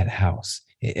deserve that house.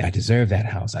 I deserve that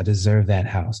house. I deserve that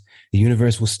house. The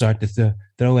universe will start to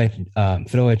throw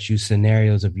at you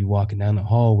scenarios of you walking down the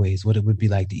hallways, what it would be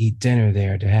like to eat dinner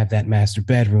there, to have that master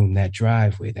bedroom, that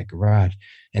driveway, that garage.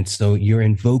 And so you're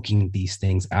invoking these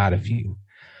things out of you.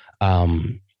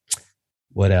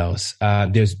 What else?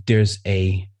 There's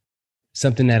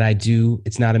something that I do.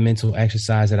 It's not a mental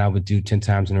exercise that I would do 10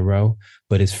 times in a row,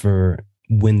 but it's for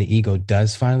when the ego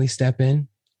does finally step in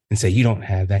and say, you don't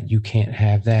have that. You can't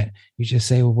have that. You just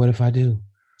say, well, what if I do?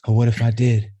 Or what if I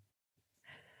did?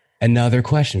 Another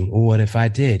question. Well, what if I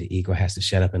did? The ego has to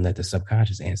shut up and let the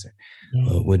subconscious answer.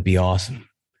 Well, it would be awesome.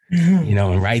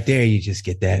 And right there, you just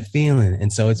get that feeling.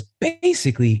 And so it's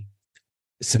basically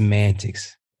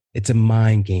semantics. It's a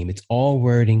mind game. It's all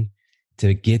wording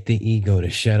to get the ego to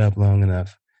shut up long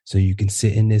enough so you can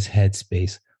sit in this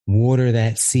headspace, water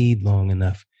that seed long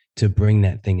enough to bring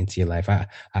that thing into your life.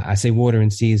 I say water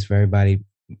and seeds for everybody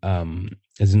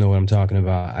doesn't know what I'm talking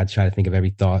about. I try to think of every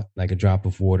thought like a drop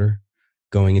of water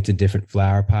going into different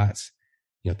flower pots.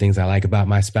 Things I like about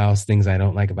my spouse, things I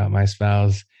don't like about my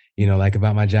spouse, like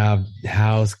about my job,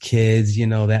 house, kids,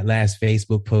 that last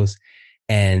Facebook post.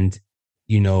 And,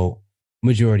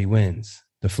 majority wins.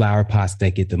 The flower pots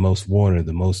that get the most water,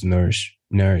 the most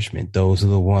nourishment, those are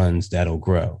the ones that'll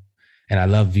grow. And I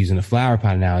love using the flower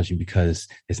pot analogy because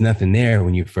there's nothing there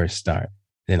when you first start.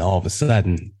 Then all of a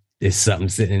sudden, there's something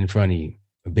sitting in front of you,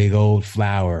 a big old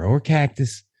flower or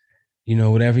cactus,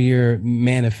 whatever you're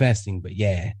manifesting. But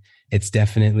yeah, it's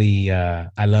definitely,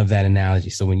 I love that analogy.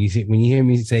 So when you hear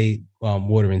me say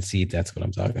water and seed, that's what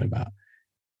I'm talking about.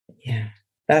 Yeah.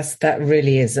 That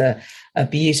really is a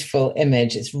beautiful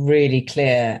image. It's really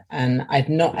clear. And I'd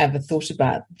not ever thought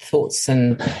about thoughts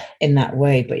in that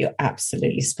way, but you're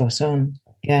absolutely spot on.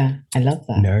 Yeah, I love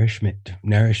that.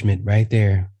 Nourishment right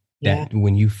there. Yeah. That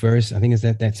when you first, I think it's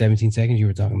that 17 seconds you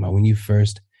were talking about, when you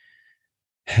first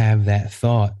have that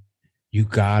thought, you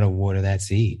gotta water that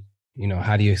seed.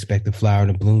 How do you expect the flower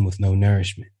to bloom with no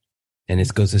nourishment? And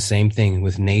it goes the same thing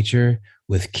with nature,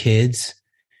 with kids,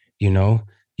 you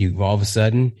all of a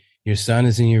sudden, your son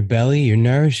is in your belly, you're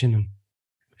nourishing him.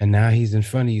 And now he's in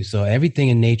front of you. So everything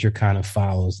in nature kind of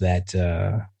follows that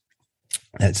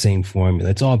same formula.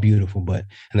 It's all beautiful, but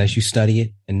unless you study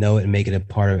it and know it and make it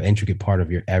intricate part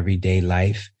of your everyday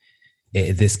life,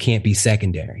 this can't be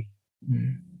secondary.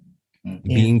 Yeah.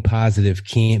 Being positive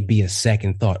can't be a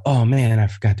second thought. Oh man, I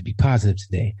forgot to be positive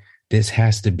today. This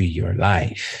has to be your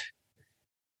life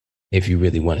if you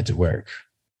really want it to work.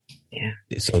 Yeah.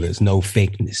 So there's no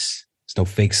fakeness. There's no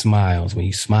fake smiles. When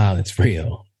you smile, it's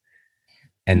real.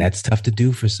 And that's tough to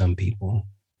do for some people,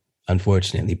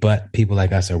 unfortunately. But people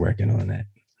like us are working on that.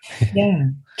 Yeah,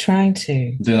 trying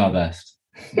to. Doing our best.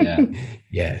 Yeah.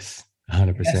 Yes,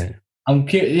 100%. Yes. I'm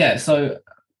curious. Yeah, so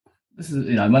this is,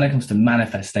 when it comes to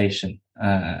manifestation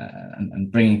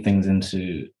and bringing things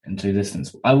into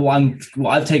existence,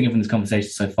 what I've taken from this conversation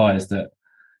so far is that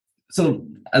sort of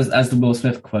as the Will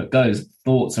Smith quote goes,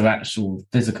 thoughts are actual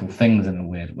physical things in a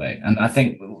weird way. And I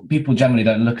think people generally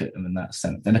don't look at them in that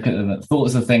sense. They look at them as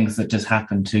thoughts are things that just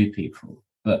happen to people.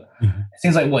 But it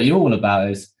seems like what you're all about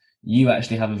is you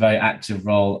actually have a very active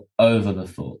role over the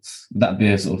thoughts. Would that be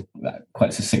a sort of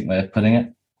quite succinct way of putting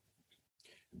it?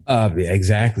 Yeah,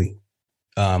 exactly.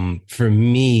 For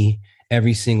me,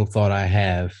 every single thought I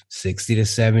have, 60 to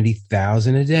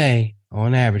 70,000 a day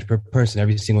on average per person,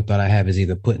 every single thought I have is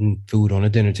either putting food on a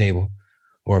dinner table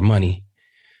or money,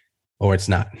 or it's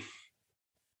not.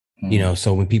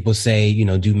 So when people say,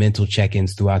 do mental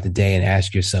check-ins throughout the day and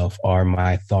ask yourself, are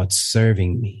my thoughts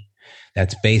serving me?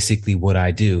 That's basically what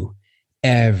I do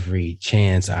every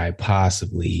chance I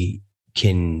possibly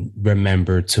can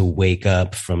remember to wake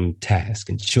up from tasks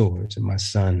and chores and my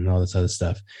son and all this other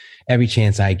stuff. Every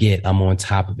chance I get, I'm on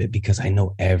top of it because I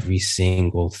know every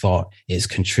single thought is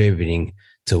contributing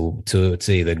to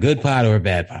either a good pot or a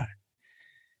bad pot.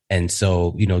 And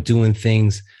so, doing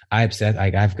things, I've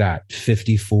got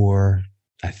 54,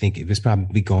 I think it was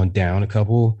probably gone down a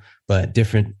couple, but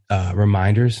different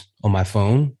reminders on my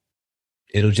phone.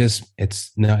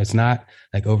 It's not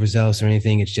like overzealous or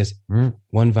anything. It's just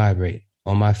one vibrate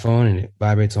on my phone and it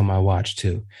vibrates on my watch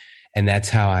too. And that's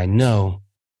how I know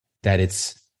that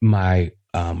it's my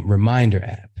reminder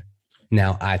app.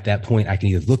 Now, at that point, I can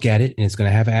either look at it and it's going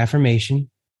to have an affirmation,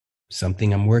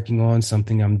 something I'm working on,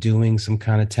 something I'm doing, some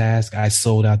kind of task. I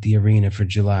sold out the arena for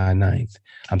July 9th.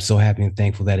 I'm so happy and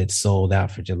thankful that it's sold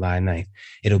out for July 9th.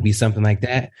 It'll be something like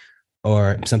that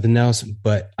or something else,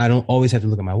 but I don't always have to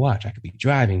look at my watch. I could be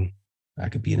driving. I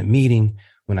could be in a meeting.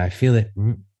 When I feel it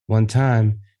one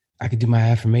time, I could do my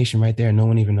affirmation right there. No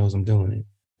one even knows I'm doing it.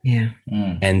 Yeah.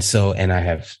 And I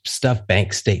have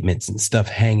bank statements and stuff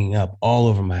hanging up all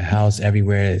over my house,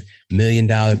 everywhere. $1 million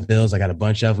bills. I got a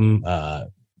bunch of them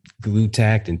glue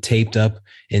tacked and taped up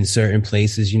in certain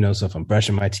places, so if I'm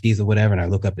brushing my teeth or whatever, and I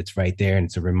look up, it's right there and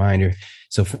it's a reminder.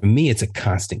 So for me, it's a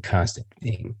constant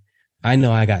thing. I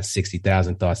know I got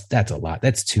 60,000 thoughts. That's a lot.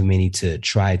 That's too many to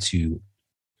try to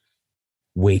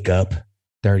wake up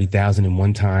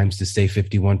 30,001 times to stay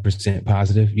 51%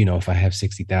 positive. If I have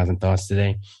 60,000 thoughts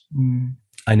today,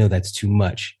 I know that's too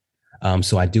much.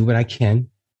 So I do what I can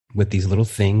with these little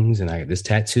things. And I have this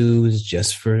tattoos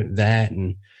just for that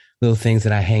and little things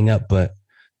that I hang up, but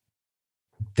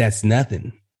that's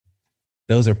nothing.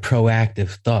 Those are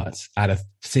proactive thoughts. Out of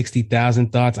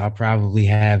 60,000 thoughts, I'll probably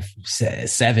have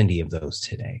 70 of those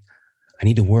today. I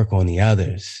need to work on the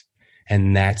others.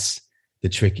 And that's the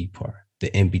tricky part.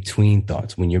 The in-between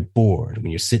thoughts, when you're bored,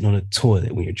 when you're sitting on a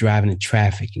toilet, when you're driving in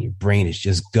traffic and your brain is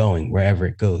just going wherever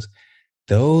it goes.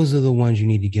 Those are the ones you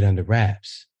need to get under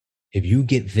wraps. If you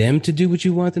get them to do what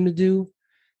you want them to do,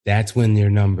 that's when their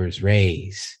numbers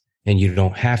raise and you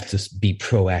don't have to be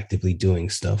proactively doing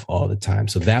stuff all the time.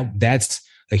 So that's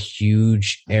a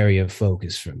huge area of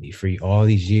focus for me for all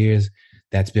these years.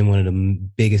 That's been one of the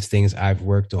biggest things I've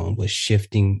worked on was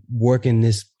working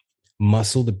this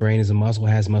muscle. The brain is a muscle,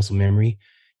 has muscle memory,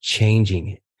 changing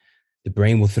it. The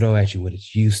brain will throw at you what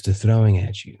it's used to throwing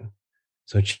at you.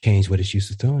 So change what it's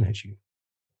used to throwing at you.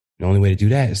 The only way to do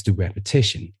that is through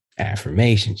repetition,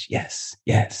 affirmations. Yes,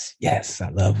 yes, yes. I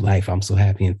love life. I'm so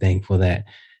happy and thankful that.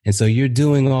 And so you're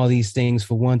doing all these things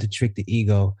for one, to trick the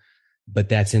ego, but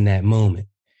that's in that moment.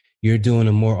 You're doing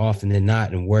them more often than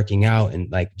not and working out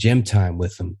and like gym time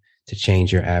with them to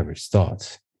change your average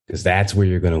thoughts, because that's where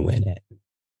you're going to win at.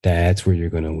 That's where you're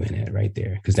going to win at right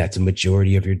there, because that's a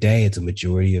majority of your day. It's a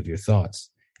majority of your thoughts.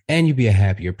 And you'll be a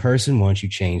happier person once you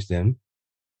change them.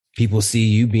 People see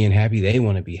you being happy. They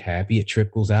want to be happy. It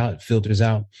trickles out. It filters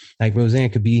out. Like Roseanne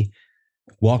could be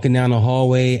walking down the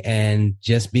hallway and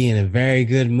just be in a very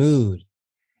good mood.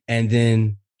 And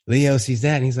then Leo sees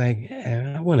that and he's like,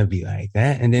 yeah, I want to be like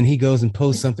that. And then he goes and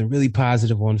posts something really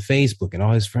positive on Facebook. And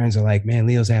all his friends are like, man,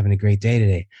 Leo's having a great day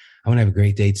today. I want to have a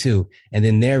great day too. And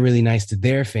then they're really nice to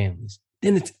their families.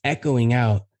 Then it's echoing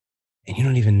out and you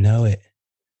don't even know it.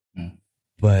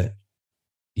 But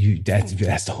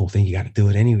that's the whole thing. You got to do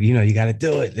it anyway. You got to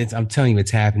do it. I'm telling you,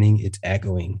 it's happening. It's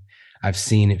echoing. I've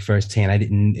seen it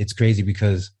firsthand. It's crazy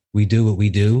because we do what we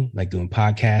do, like doing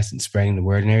podcasts and spreading the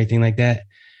word and everything like that.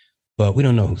 But we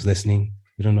don't know who's listening.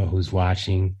 We don't know who's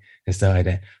watching and stuff like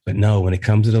that. But no, when it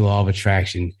comes to the law of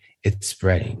attraction, it's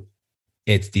spreading.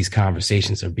 These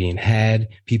conversations are being had.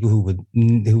 People who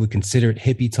would consider it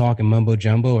hippie talk and mumbo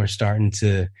jumbo are starting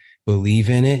to believe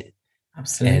in it.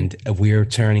 Absolutely. And we're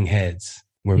turning heads.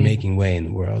 We're making way in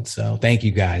the world. So thank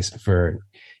you guys for,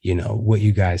 what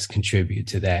you guys contribute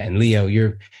to that. And Leo,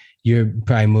 you're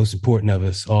probably most important of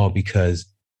us all because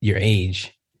your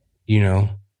age,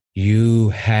 you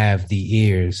have the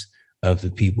ears of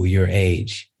the people your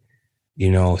age,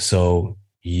 so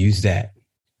use that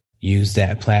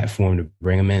platform to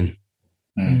bring them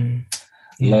in.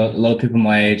 A lot of people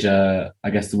my age, I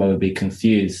guess the word would be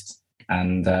confused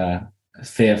and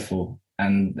fearful.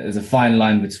 And there's a fine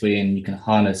line between you can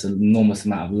harness an enormous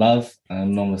amount of love and an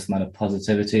enormous amount of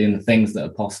positivity, and the things that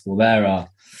are possible there are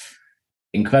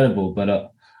incredible.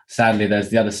 But sadly, there's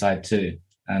the other side too.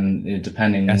 And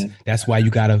depending, that's why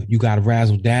you gotta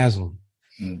razzle dazzle.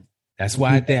 That's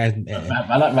why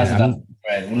I like razzle dazzle.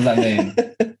 What does that mean?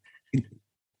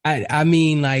 I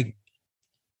mean, like,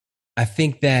 I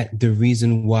think that the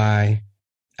reason why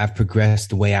I've progressed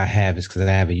the way I have is because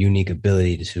I have a unique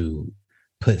ability to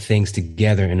put things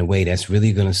together in a way that's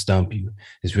really going to stump you.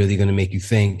 It's really going to make you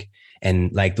think.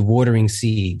 And like the watering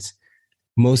seeds,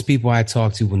 most people I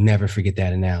talk to will never forget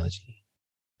that analogy.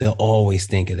 They'll always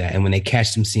think of that. And when they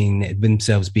catch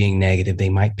themselves being negative, they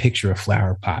might picture a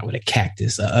flower pot with an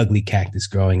ugly cactus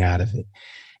growing out of it.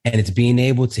 And it's being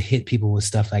able to hit people with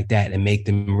stuff like that and make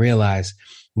them realize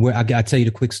I'll tell you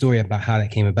the quick story about how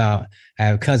that came about. I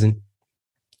have a cousin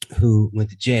who went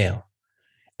to jail,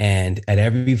 and at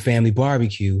every family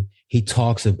barbecue, he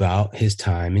talks about his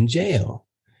time in jail.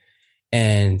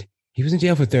 And he was in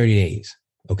jail for 30 days.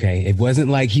 Okay. It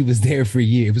wasn't like he was there for a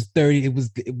year. It was 30.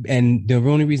 And the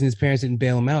only reason his parents didn't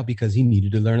bail him out because he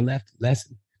needed to learn a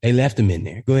lesson. They left him in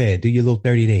there. Go ahead, do your little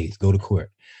 30 days, go to court.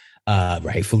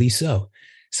 Rightfully so.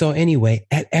 So anyway,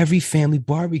 at every family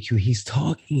barbecue, he's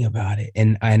talking about it.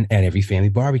 And at every family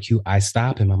barbecue, I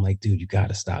stop him. I'm like, dude, you got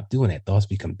to stop doing that. Thoughts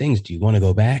become things. Do you want to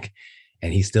go back?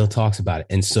 And he still talks about it.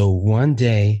 And so one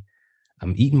day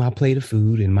I'm eating my plate of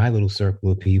food in my little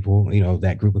circle of people,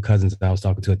 that group of cousins that I was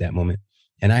talking to at that moment.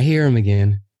 And I hear him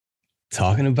again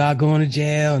talking about going to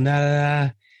jail and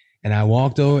And I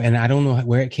walked over, and I don't know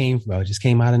where it came from. It just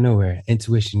came out of nowhere.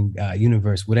 Intuition,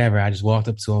 universe, whatever. I just walked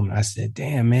up to him and I said,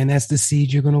 damn, man, that's the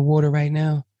seed you're going to water right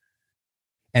now.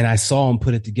 And I saw him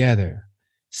put it together.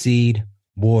 Seed,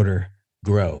 water,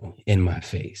 grow in my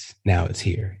face. Now it's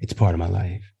here. It's part of my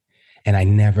life. And I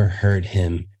never heard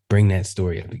him bring that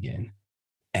story up again,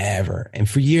 ever. And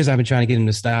for years, I've been trying to get him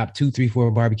to stop 2, 3,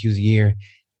 4 barbecues a year.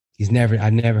 I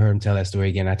never heard him tell that story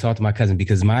again. I talked to my cousin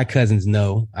because my cousins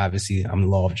know, obviously, I'm the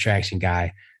law of attraction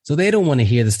guy. So they don't want to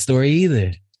hear the story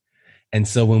either. And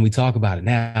so when we talk about it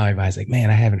now, everybody's like, man,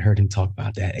 I haven't heard him talk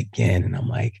about that again. And I'm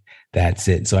like, that's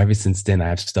it. So ever since then,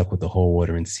 I've stuck with the whole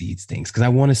water and seeds things because I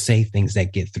want to say things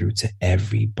that get through to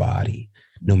everybody,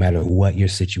 no matter what your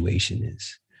situation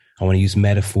is. I want to use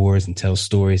metaphors and tell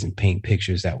stories and paint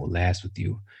pictures that will last with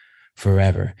you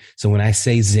forever. So when I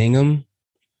say zing 'em,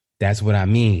 that's what I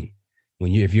mean.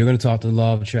 If you're going to talk to the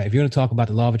law of attraction, if you're going to talk about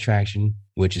the law of attraction,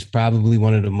 which is probably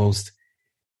one of the most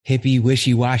hippie,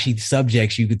 wishy-washy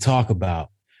subjects you could talk about,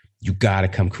 you got to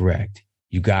come correct.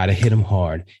 You got to hit them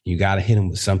hard. You got to hit them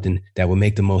with something that will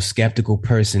make the most skeptical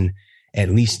person at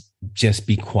least just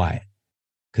be quiet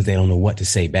because they don't know what to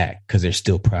say back because they're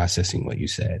still processing what you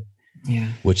said. Yeah.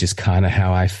 Which is kind of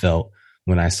how I felt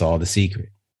when I saw The Secret.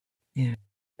 Yeah.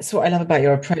 That's what I love about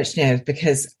your approach now,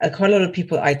 because quite a lot of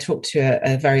people I talk to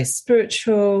are very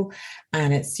spiritual,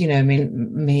 and it's,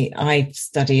 I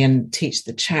study and teach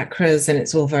the chakras, and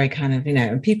it's all very kind of,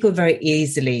 and people very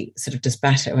easily sort of just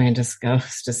bat it away and just go,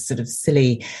 it's just sort of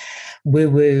silly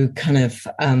woo-woo kind of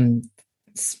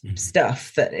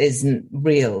stuff that isn't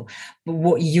real. But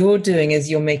what you're doing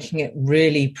is you're making it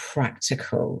really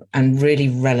practical and really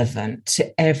relevant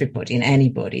to everybody and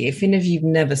anybody. Even if you've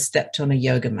never stepped on a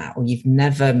yoga mat, or you've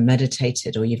never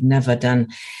meditated, or you've never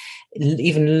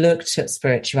even looked at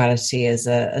spirituality as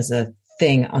a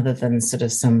thing other than sort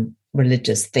of some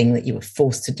religious thing that you were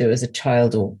forced to do as a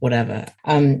child or whatever.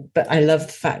 But I love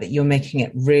the fact that you're making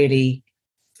it really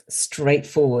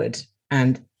straightforward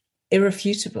and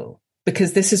irrefutable.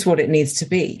 Because this is what it needs to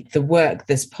be. The work,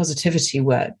 this positivity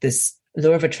work, this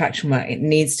law of attraction work, it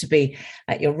needs to be,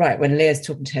 you're right, when Leo's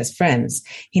talking to his friends,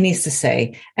 he needs to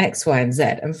say X, Y, and Z.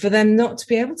 And for them not to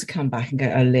be able to come back and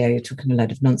go, oh, Leo, you're talking a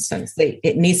load of nonsense.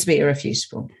 It needs to be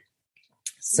irrefutable.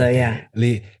 So, yeah.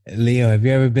 Leo, have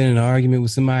you ever been in an argument with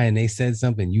somebody and they said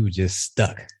something, you were just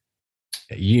stuck?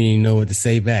 You didn't even know what to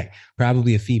say back.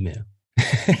 Probably a female.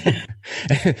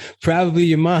 Probably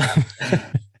your mom.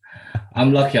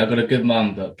 I'm lucky. I've got a good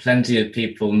mum, but plenty of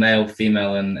people, male,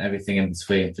 female, and everything in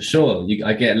between. For sure,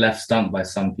 I get left stumped by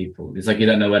some people. It's like you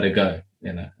don't know where to go.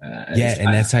 And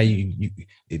that's how you.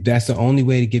 That's the only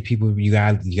way to get people. You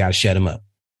got to shut them up.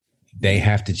 They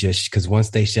have to just, because once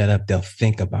they shut up, they'll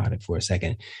think about it for a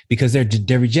second, because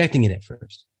they're rejecting it at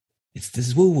first. This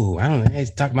is woo woo. I don't know.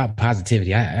 It's talking about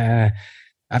positivity.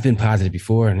 I've been positive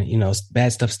before, and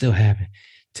bad stuff still happen.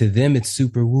 To them, it's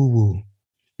super woo woo,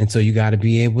 and so you got to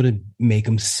be able to make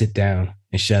them sit down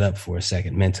and shut up for a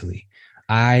second mentally.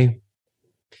 I'm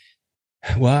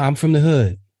from the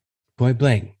hood, point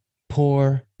blank.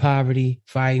 Poor, poverty,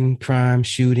 fighting, crime,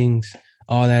 shootings,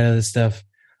 all that other stuff.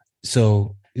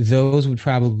 So those would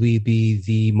probably be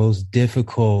the most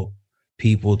difficult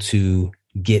people to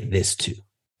get this to,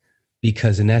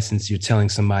 because in essence, you're telling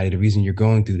somebody the reason you're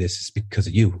going through this is because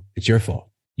of you. It's your fault.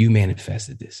 You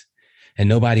manifested this. And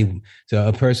nobody, so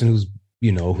a person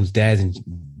whose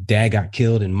dad got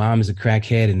killed and mom is a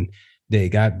crackhead and they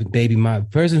got baby mom,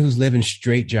 person who's living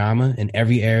straight drama in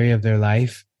every area of their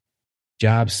life.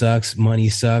 Job sucks, money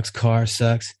sucks, car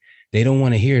sucks. They don't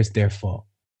want to hear it's their fault.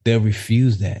 They'll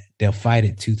refuse that. They'll fight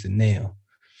it tooth and nail.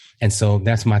 And so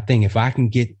that's my thing. If I can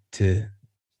get to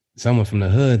someone from the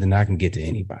hood, then I can get to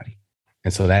anybody.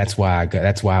 And so that's why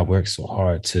I work so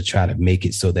hard to try to make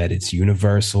it so that it's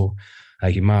universal.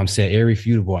 Like your mom said,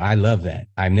 irrefutable. I love that.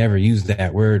 I've never used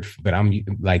that word, but I'm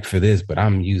like for this, but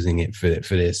I'm using it for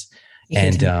this.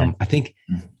 And I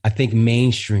think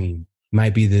mainstream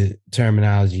might be the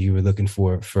terminology you were looking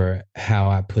for how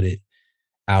I put it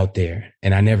out there.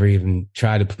 And I never even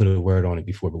tried to put a word on it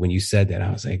before. But when you said that, I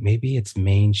was like, maybe it's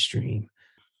mainstream.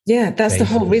 Yeah, that's basically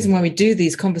the whole reason why we do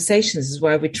these conversations, is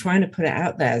why we're trying to put it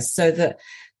out there so that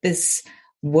this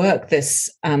work, this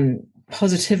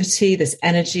positivity, this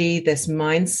energy, this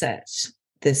mindset,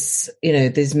 this,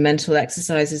 these mental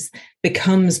exercises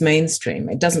becomes mainstream.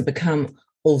 It doesn't become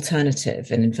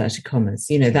alternative in inverted commas.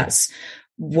 That's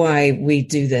why we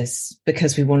do this,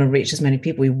 because we want to reach as many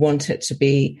people. We want it to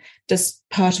be just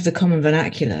part of the common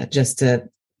vernacular, just a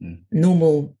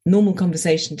normal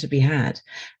conversation to be had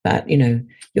about,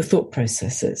 your thought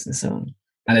processes and so on.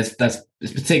 And it's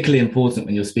particularly important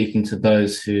when you're speaking to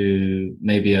those who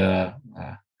maybe are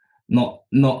not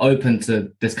open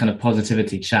to this kind of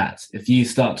positivity chat. If you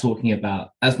start talking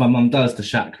about, as my mum does, the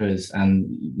chakras and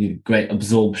the great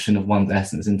absorption of one's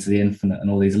essence into the infinite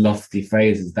and all these lofty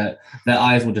phrases, that their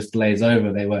eyes will just glaze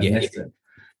over. They won't listen.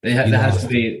 There has to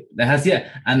be.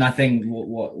 And I think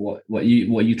what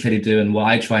you clearly do, and what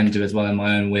I try and do as well in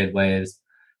my own weird way, is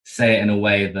say it in a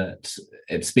way that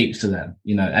it speaks to them.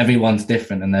 Everyone's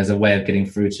different, and there's a way of getting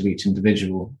through to each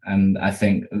individual. And I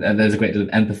think there's a great deal of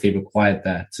empathy required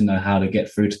there to know how to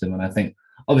get through to them. And I think,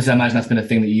 obviously, I imagine that's been a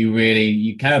thing that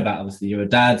you care about. Obviously, you're a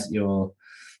dad. You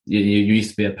used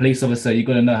to be a police officer. You've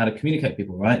got to know how to communicate with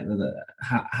people, right?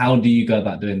 How do you go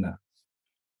about doing that?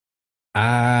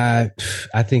 I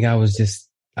think I was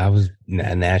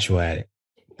natural at it,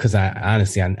 because I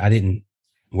honestly didn't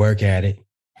work at it.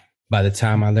 By the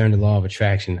time I learned the law of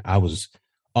attraction, I was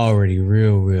already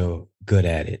real good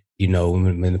at it. In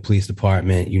the police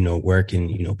department,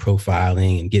 working,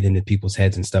 profiling and getting into people's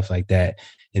heads and stuff like that,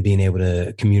 and being able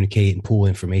to communicate and pull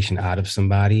information out of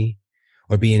somebody,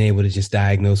 or being able to just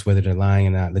diagnose whether they're lying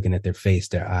or not, looking at their face,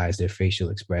 their eyes, their facial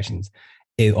expressions.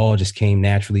 It all just came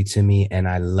naturally to me. And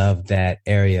I loved that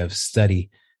area of study,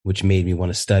 which made me want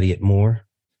to study it more.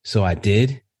 So I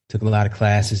took a lot of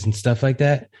classes and stuff like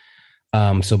that.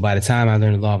 So by the time I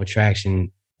learned the law of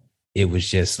attraction, it was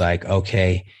just like,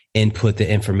 okay, input the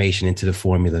information into the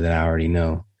formula that I already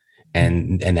know.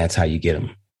 And that's how you get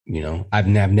them. I've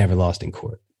never lost in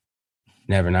court.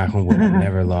 Never, knock on wood. I've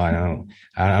never lost.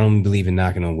 I don't believe in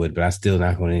knocking on wood, but I still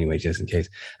knock on it anyway, just in case.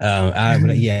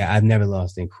 I've never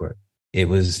lost in court. It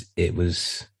was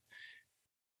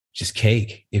just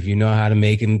cake. If you know how to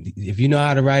if you know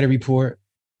how to write a report,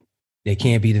 it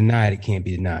can't be denied. It can't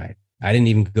be denied. I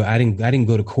didn't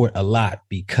go to court a lot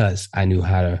because I knew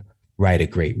how to write a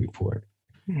great report.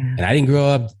 Yeah. And I didn't grow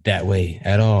up that way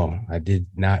at all. I did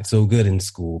not so good in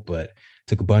school, but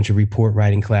took a bunch of report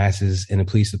writing classes in the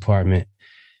police department.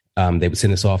 They would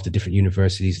send us off to different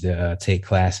universities to take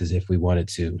classes if we wanted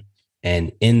to.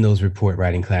 And in those report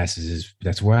writing classes,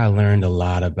 that's where I learned a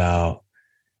lot about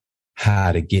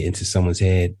how to get into someone's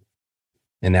head.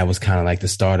 And that was kind of like the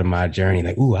start of my journey.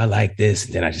 Like, ooh, I like this.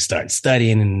 And then I just started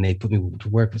studying, and they put me to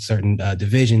work with certain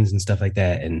divisions and stuff like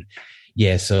that. And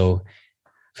yeah, so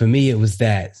for me, it was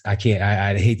that. I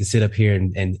hate to sit up here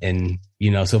and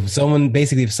so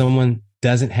if someone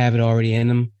doesn't have it already in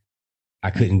them,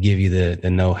 I couldn't give you the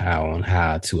know-how on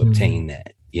how to obtain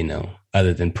that,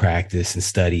 other than practice and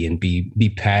study and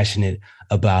be passionate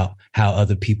about how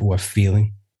other people are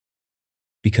feeling.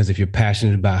 Because if you're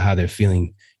passionate about how they're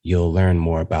feeling, you'll learn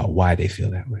more about why they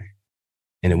feel that way.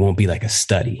 And it won't be like a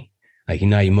study Like, you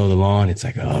know, you mow the lawn. It's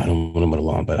like, oh, I don't want to mow the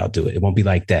lawn, but I'll do it. It won't be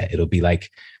like that. It'll be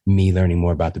like me learning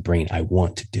more about the brain. I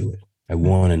want to do it. I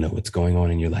want to know what's going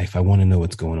on in your life. I want to know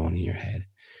what's going on in your head.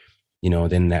 You know,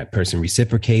 then that person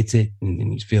reciprocates it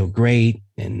and you feel great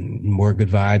and more good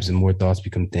vibes and more thoughts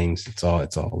become things. It's all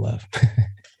love.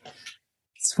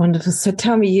 It's wonderful. So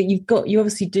tell me, you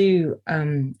obviously do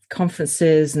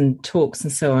conferences and talks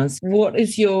and so on. What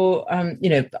is your,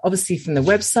 obviously from the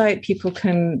website, people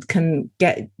can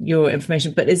get your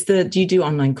information, but do you do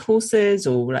online courses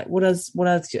or like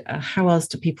how else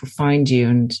do people find you?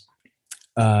 And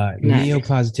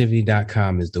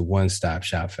neopositivity.com is the one-stop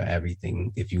shop for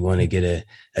everything. If you want to get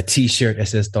a t-shirt that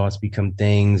says thoughts become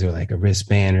things, or like a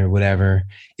wristband or whatever.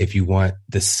 If you want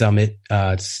the summit,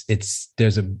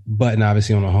 there's a button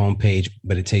obviously on the homepage,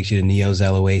 but it takes you to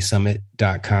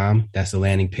neosloasummit.com. That's the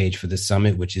landing page for the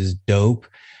summit, which is dope.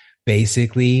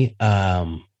 Basically,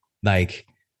 like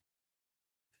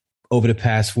over the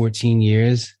past 14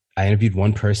 years, I interviewed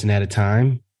one person at a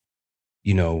time,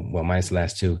 minus the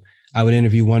last two. I would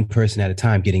interview one person at a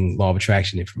time, getting law of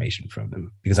attraction information from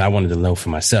them because I wanted to know for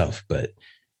myself. But,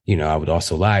 I would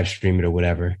also live stream it or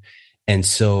whatever. And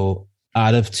so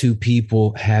out of two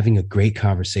people having a great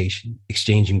conversation,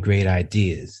 exchanging great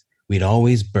ideas, we'd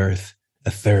always birth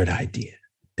a third idea.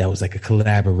 That was like a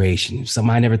collaboration.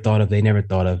 Something I never thought of, they never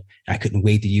thought of. I couldn't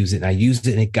wait to use it. And I used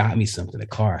it and it got me something, a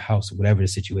car, a house, or whatever the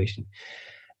situation.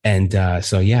 And I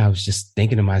was just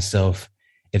thinking to myself,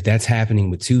 if that's happening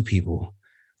with two people,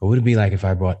 what would it be like if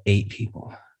I brought 8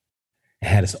 people and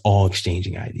had us all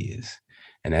exchanging ideas?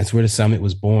 And that's where the summit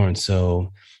was born.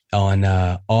 So on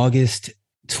August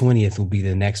 20th will be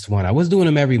the next one. I was doing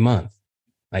them every month.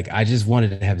 Like I just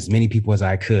wanted to have as many people as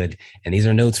I could. And these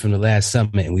are notes from the last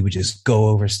summit and we would just go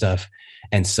over stuff.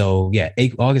 And so,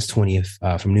 August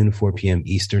 20th from noon to 4 p.m.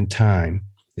 Eastern time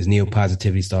is Neo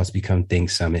Positivity Thoughts Become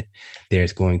Things Summit.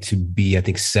 There's going to be, I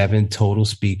think, 7 total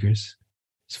speakers.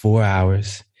 It's 4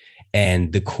 hours.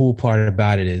 And the cool part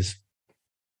about it is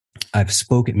I've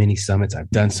spoken at many summits. I've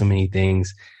done so many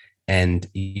things. And,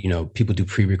 people do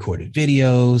pre-recorded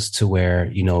videos to where,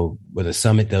 with a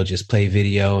summit, they'll just play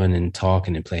video and then talk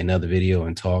and then play another video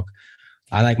and talk.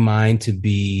 I like mine to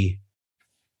be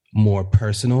more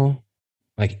personal.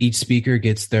 Like each speaker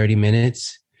gets 30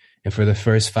 minutes. And for the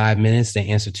first 5 minutes, they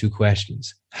answer 2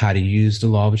 questions. How to use the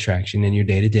law of attraction in your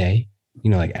day to day,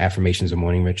 like affirmations or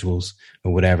morning rituals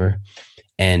or whatever.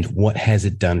 And what has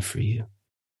it done for you?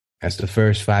 That's the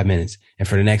first 5 minutes. And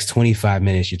for the next 25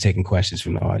 minutes, you're taking questions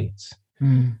from the audience.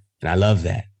 And I love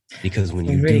that because when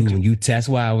you test,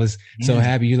 why I was so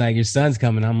happy you like your son's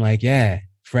coming. I'm like,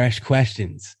 fresh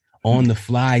questions on the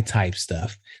fly type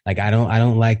stuff. Like, I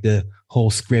don't like the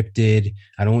whole scripted.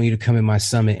 I don't want you to come in my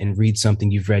summit and read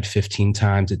something you've read 15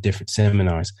 times at different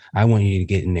seminars. I want you to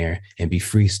get in there and be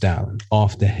freestyling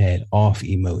off the head, off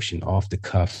emotion, off the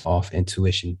cuff, off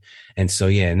intuition. And so,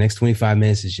 the next 25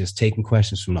 minutes is just taking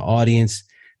questions from the audience.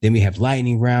 Then we have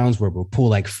lightning rounds where we'll pull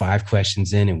like 5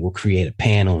 questions in and we'll create a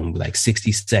panel in like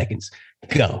 60 seconds.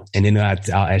 Go. And then I'll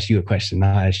ask you a question.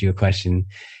 I'll ask you a question.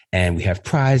 And we have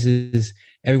prizes.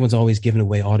 Everyone's always giving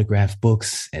away autographed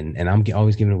books, and I'm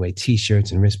always giving away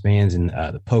T-shirts and wristbands and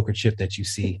the poker chip that you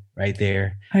see right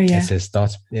there. Oh yeah, it says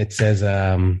thoughts. It says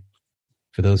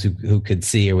for those who could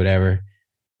see or whatever,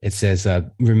 it says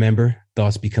remember,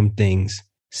 thoughts become things.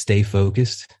 Stay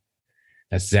focused.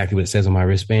 That's exactly what it says on my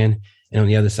wristband. And on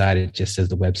the other side, it just says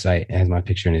the website. It has my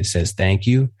picture and it says thank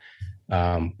you.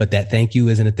 But that thank you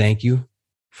isn't a thank you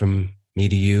from me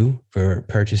to you for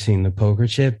purchasing the poker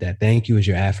chip. That thank you is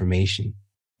your affirmation.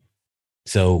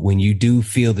 So when you do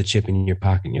feel the chip in your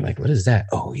pocket, you're like, what is that?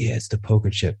 Oh yeah, it's the poker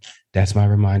chip. That's my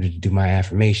reminder to do my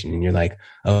affirmation. And you're like,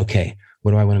 okay,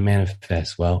 what do I want to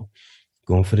manifest? Well,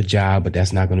 going for the job, but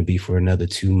that's not going to be for another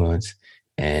 2 months.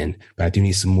 But I do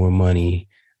need some more money,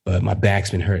 but my back's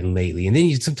been hurting lately. And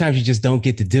then sometimes you just don't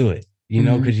get to do it,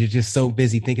 because you're just so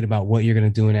busy thinking about what you're going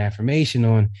to do an affirmation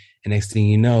on. And next thing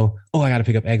you know, I got to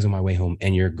pick up eggs on my way home,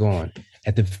 and you're gone.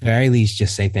 At the very least,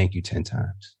 just say thank you 10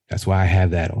 times. That's why I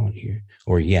have that on here.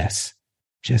 Or yes,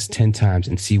 just 10 times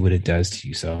and see what it does to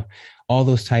you. So all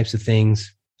those types of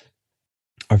things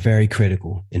are very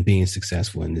critical in being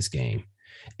successful in this game.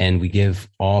 And we give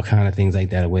all kind of things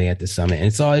like that away at the summit. And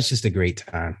it's just a great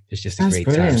time. It's just a great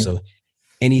time. So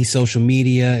any social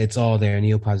media, it's all there,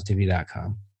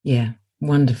 neopositivity.com. Yeah.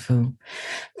 Wonderful.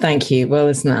 Thank you. Well,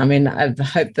 listen, I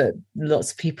hope that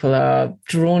lots of people are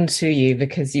drawn to you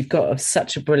because you've got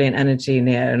such a brilliant energy,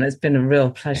 Neo, and it's been a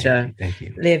real pleasure. Thank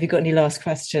you. Lee, have you got any last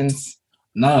questions?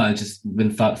 No, I just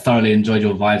been thoroughly enjoyed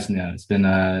your vibes, Neo.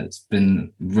 It's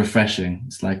been refreshing.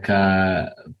 It's like,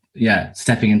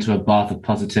 stepping into a bath of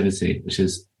positivity, which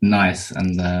is nice,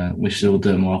 and we should all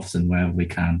do it more often wherever we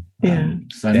can.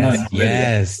 That's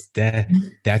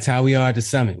how we are at the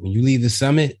summit. When you leave the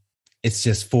summit, it's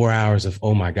just 4 hours of,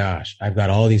 oh my gosh, I've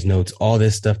got all these notes, all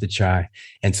this stuff to try.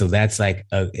 And so that's like,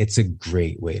 it's a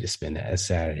great way to spend a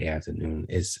Saturday afternoon.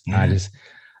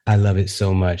 I love it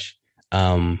so much.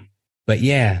 But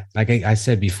yeah, like I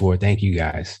said before, thank you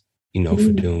guys,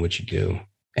 for doing what you do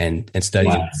and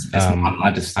studying.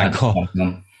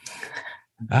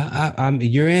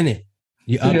 You're in it.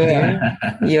 You're up there.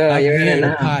 You're in it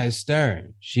now. Pie is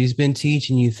stirring. She's been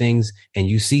teaching you things, and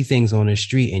you see things on the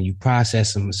street and you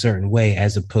process them a certain way,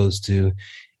 as opposed to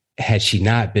had she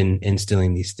not been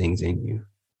instilling these things in you,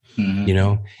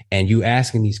 and you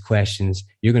asking these questions,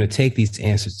 you're going to take these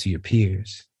answers to your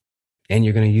peers and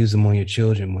you're going to use them on your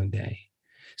children one day.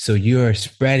 So you're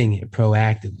spreading it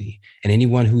proactively. And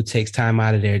anyone who takes time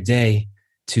out of their day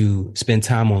to spend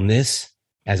time on this,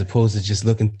 as opposed to just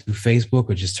looking through Facebook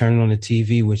or just turning on the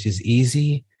TV, which is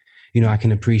easy, I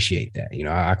can appreciate that.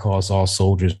 I call us all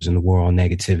soldiers in the war on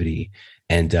negativity.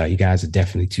 And you guys are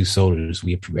definitely 2 soldiers.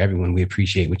 We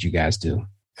appreciate what you guys do.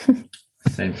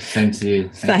 Same to you.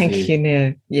 Thank you,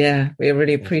 Neo. Yeah, we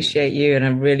really appreciate you, and I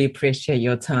really appreciate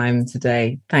your time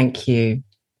today. Thank you.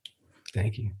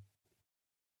 Thank you.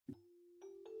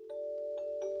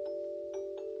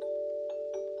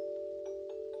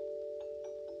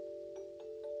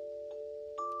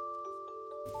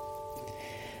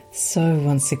 So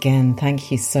once again,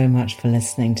 thank you so much for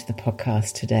listening to the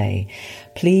podcast today.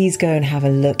 Please go and have a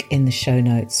look in the show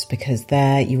notes, because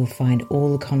there you will find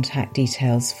all the contact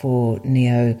details for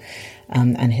Neo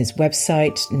and his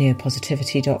website,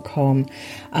 neopositivity.com.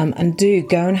 And do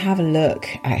go and have a look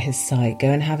at his site. Go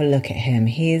and have a look at him.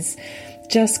 He's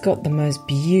just got the most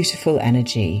beautiful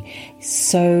energy,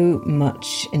 so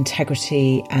much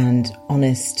integrity and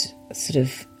honest sort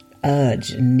of urge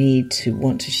and need to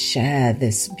want to share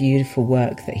this beautiful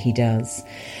work that he does.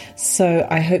 So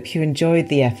I hope you enjoyed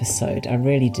the episode. I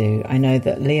really do. I know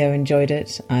that Leo enjoyed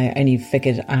it. I only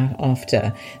figured out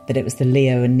after that it was the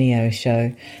Leo and Neo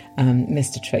show.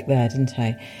 Missed a trick there, didn't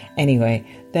I? Anyway,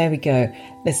 there we go.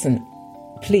 Listen,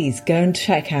 please go and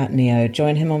check out Neo.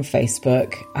 Join him on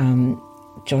Facebook.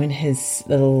 Join his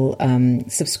little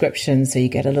subscription so you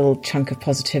get a little chunk of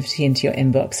positivity into your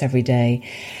inbox every day.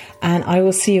 And I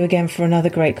will see you again for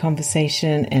another great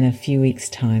conversation in a few weeks'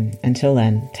 time. Until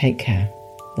then, take care.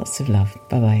 Lots of love.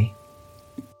 Bye-bye.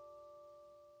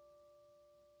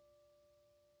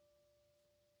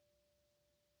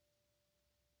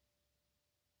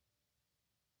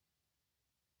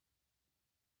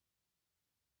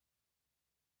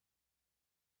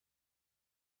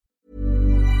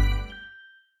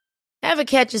 Ever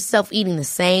catch yourself eating the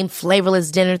same flavorless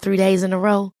dinner 3 days in a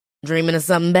row? Dreaming of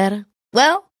something better?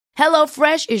 Well,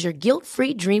 HelloFresh is your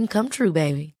guilt-free dream come true,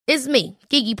 baby. It's me,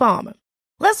 Keke Palmer.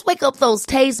 Let's wake up those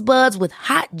taste buds with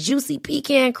hot, juicy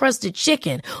pecan-crusted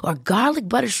chicken or garlic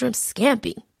butter shrimp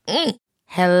scampi.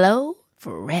 Hello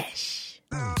Fresh.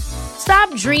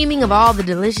 Stop dreaming of all the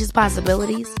delicious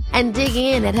possibilities and dig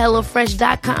in at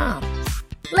HelloFresh.com.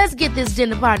 Let's get this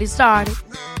dinner party started.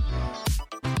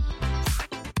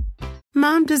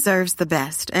 Mom deserves the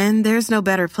best, and there's no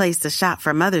better place to shop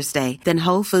for Mother's Day than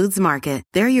Whole Foods Market.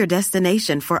 They're your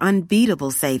destination for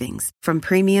unbeatable savings, from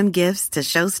premium gifts to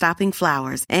show-stopping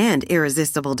flowers and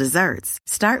irresistible desserts.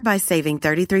 Start by saving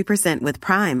 33% with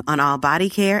Prime on all body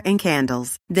care and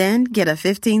candles. Then get a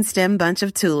 15-stem bunch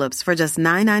of tulips for just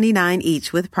 $9.99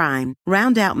 each with Prime.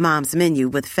 Round out Mom's menu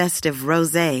with festive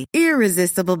rosé,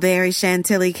 irresistible berry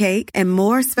chantilly cake, and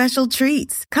more special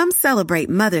treats. Come celebrate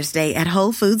Mother's Day at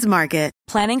Whole Foods Market.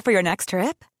 Planning for your next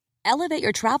trip? Elevate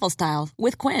your travel style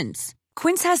with Quince.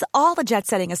 Quince has all the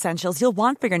jet-setting essentials you'll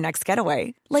want for your next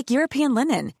getaway, like European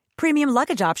linen, premium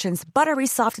luggage options, buttery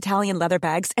soft Italian leather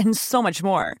bags, and so much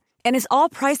more. And is all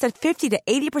priced at 50 to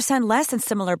 80% less than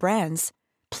similar brands.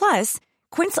 Plus,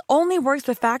 Quince only works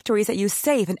with factories that use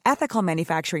safe and ethical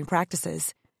manufacturing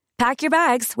practices. Pack your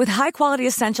bags with high-quality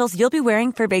essentials you'll be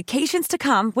wearing for vacations to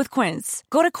come with Quince.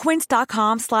 Go to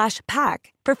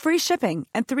quince.com/pack for free shipping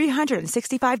and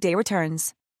 365-day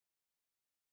returns.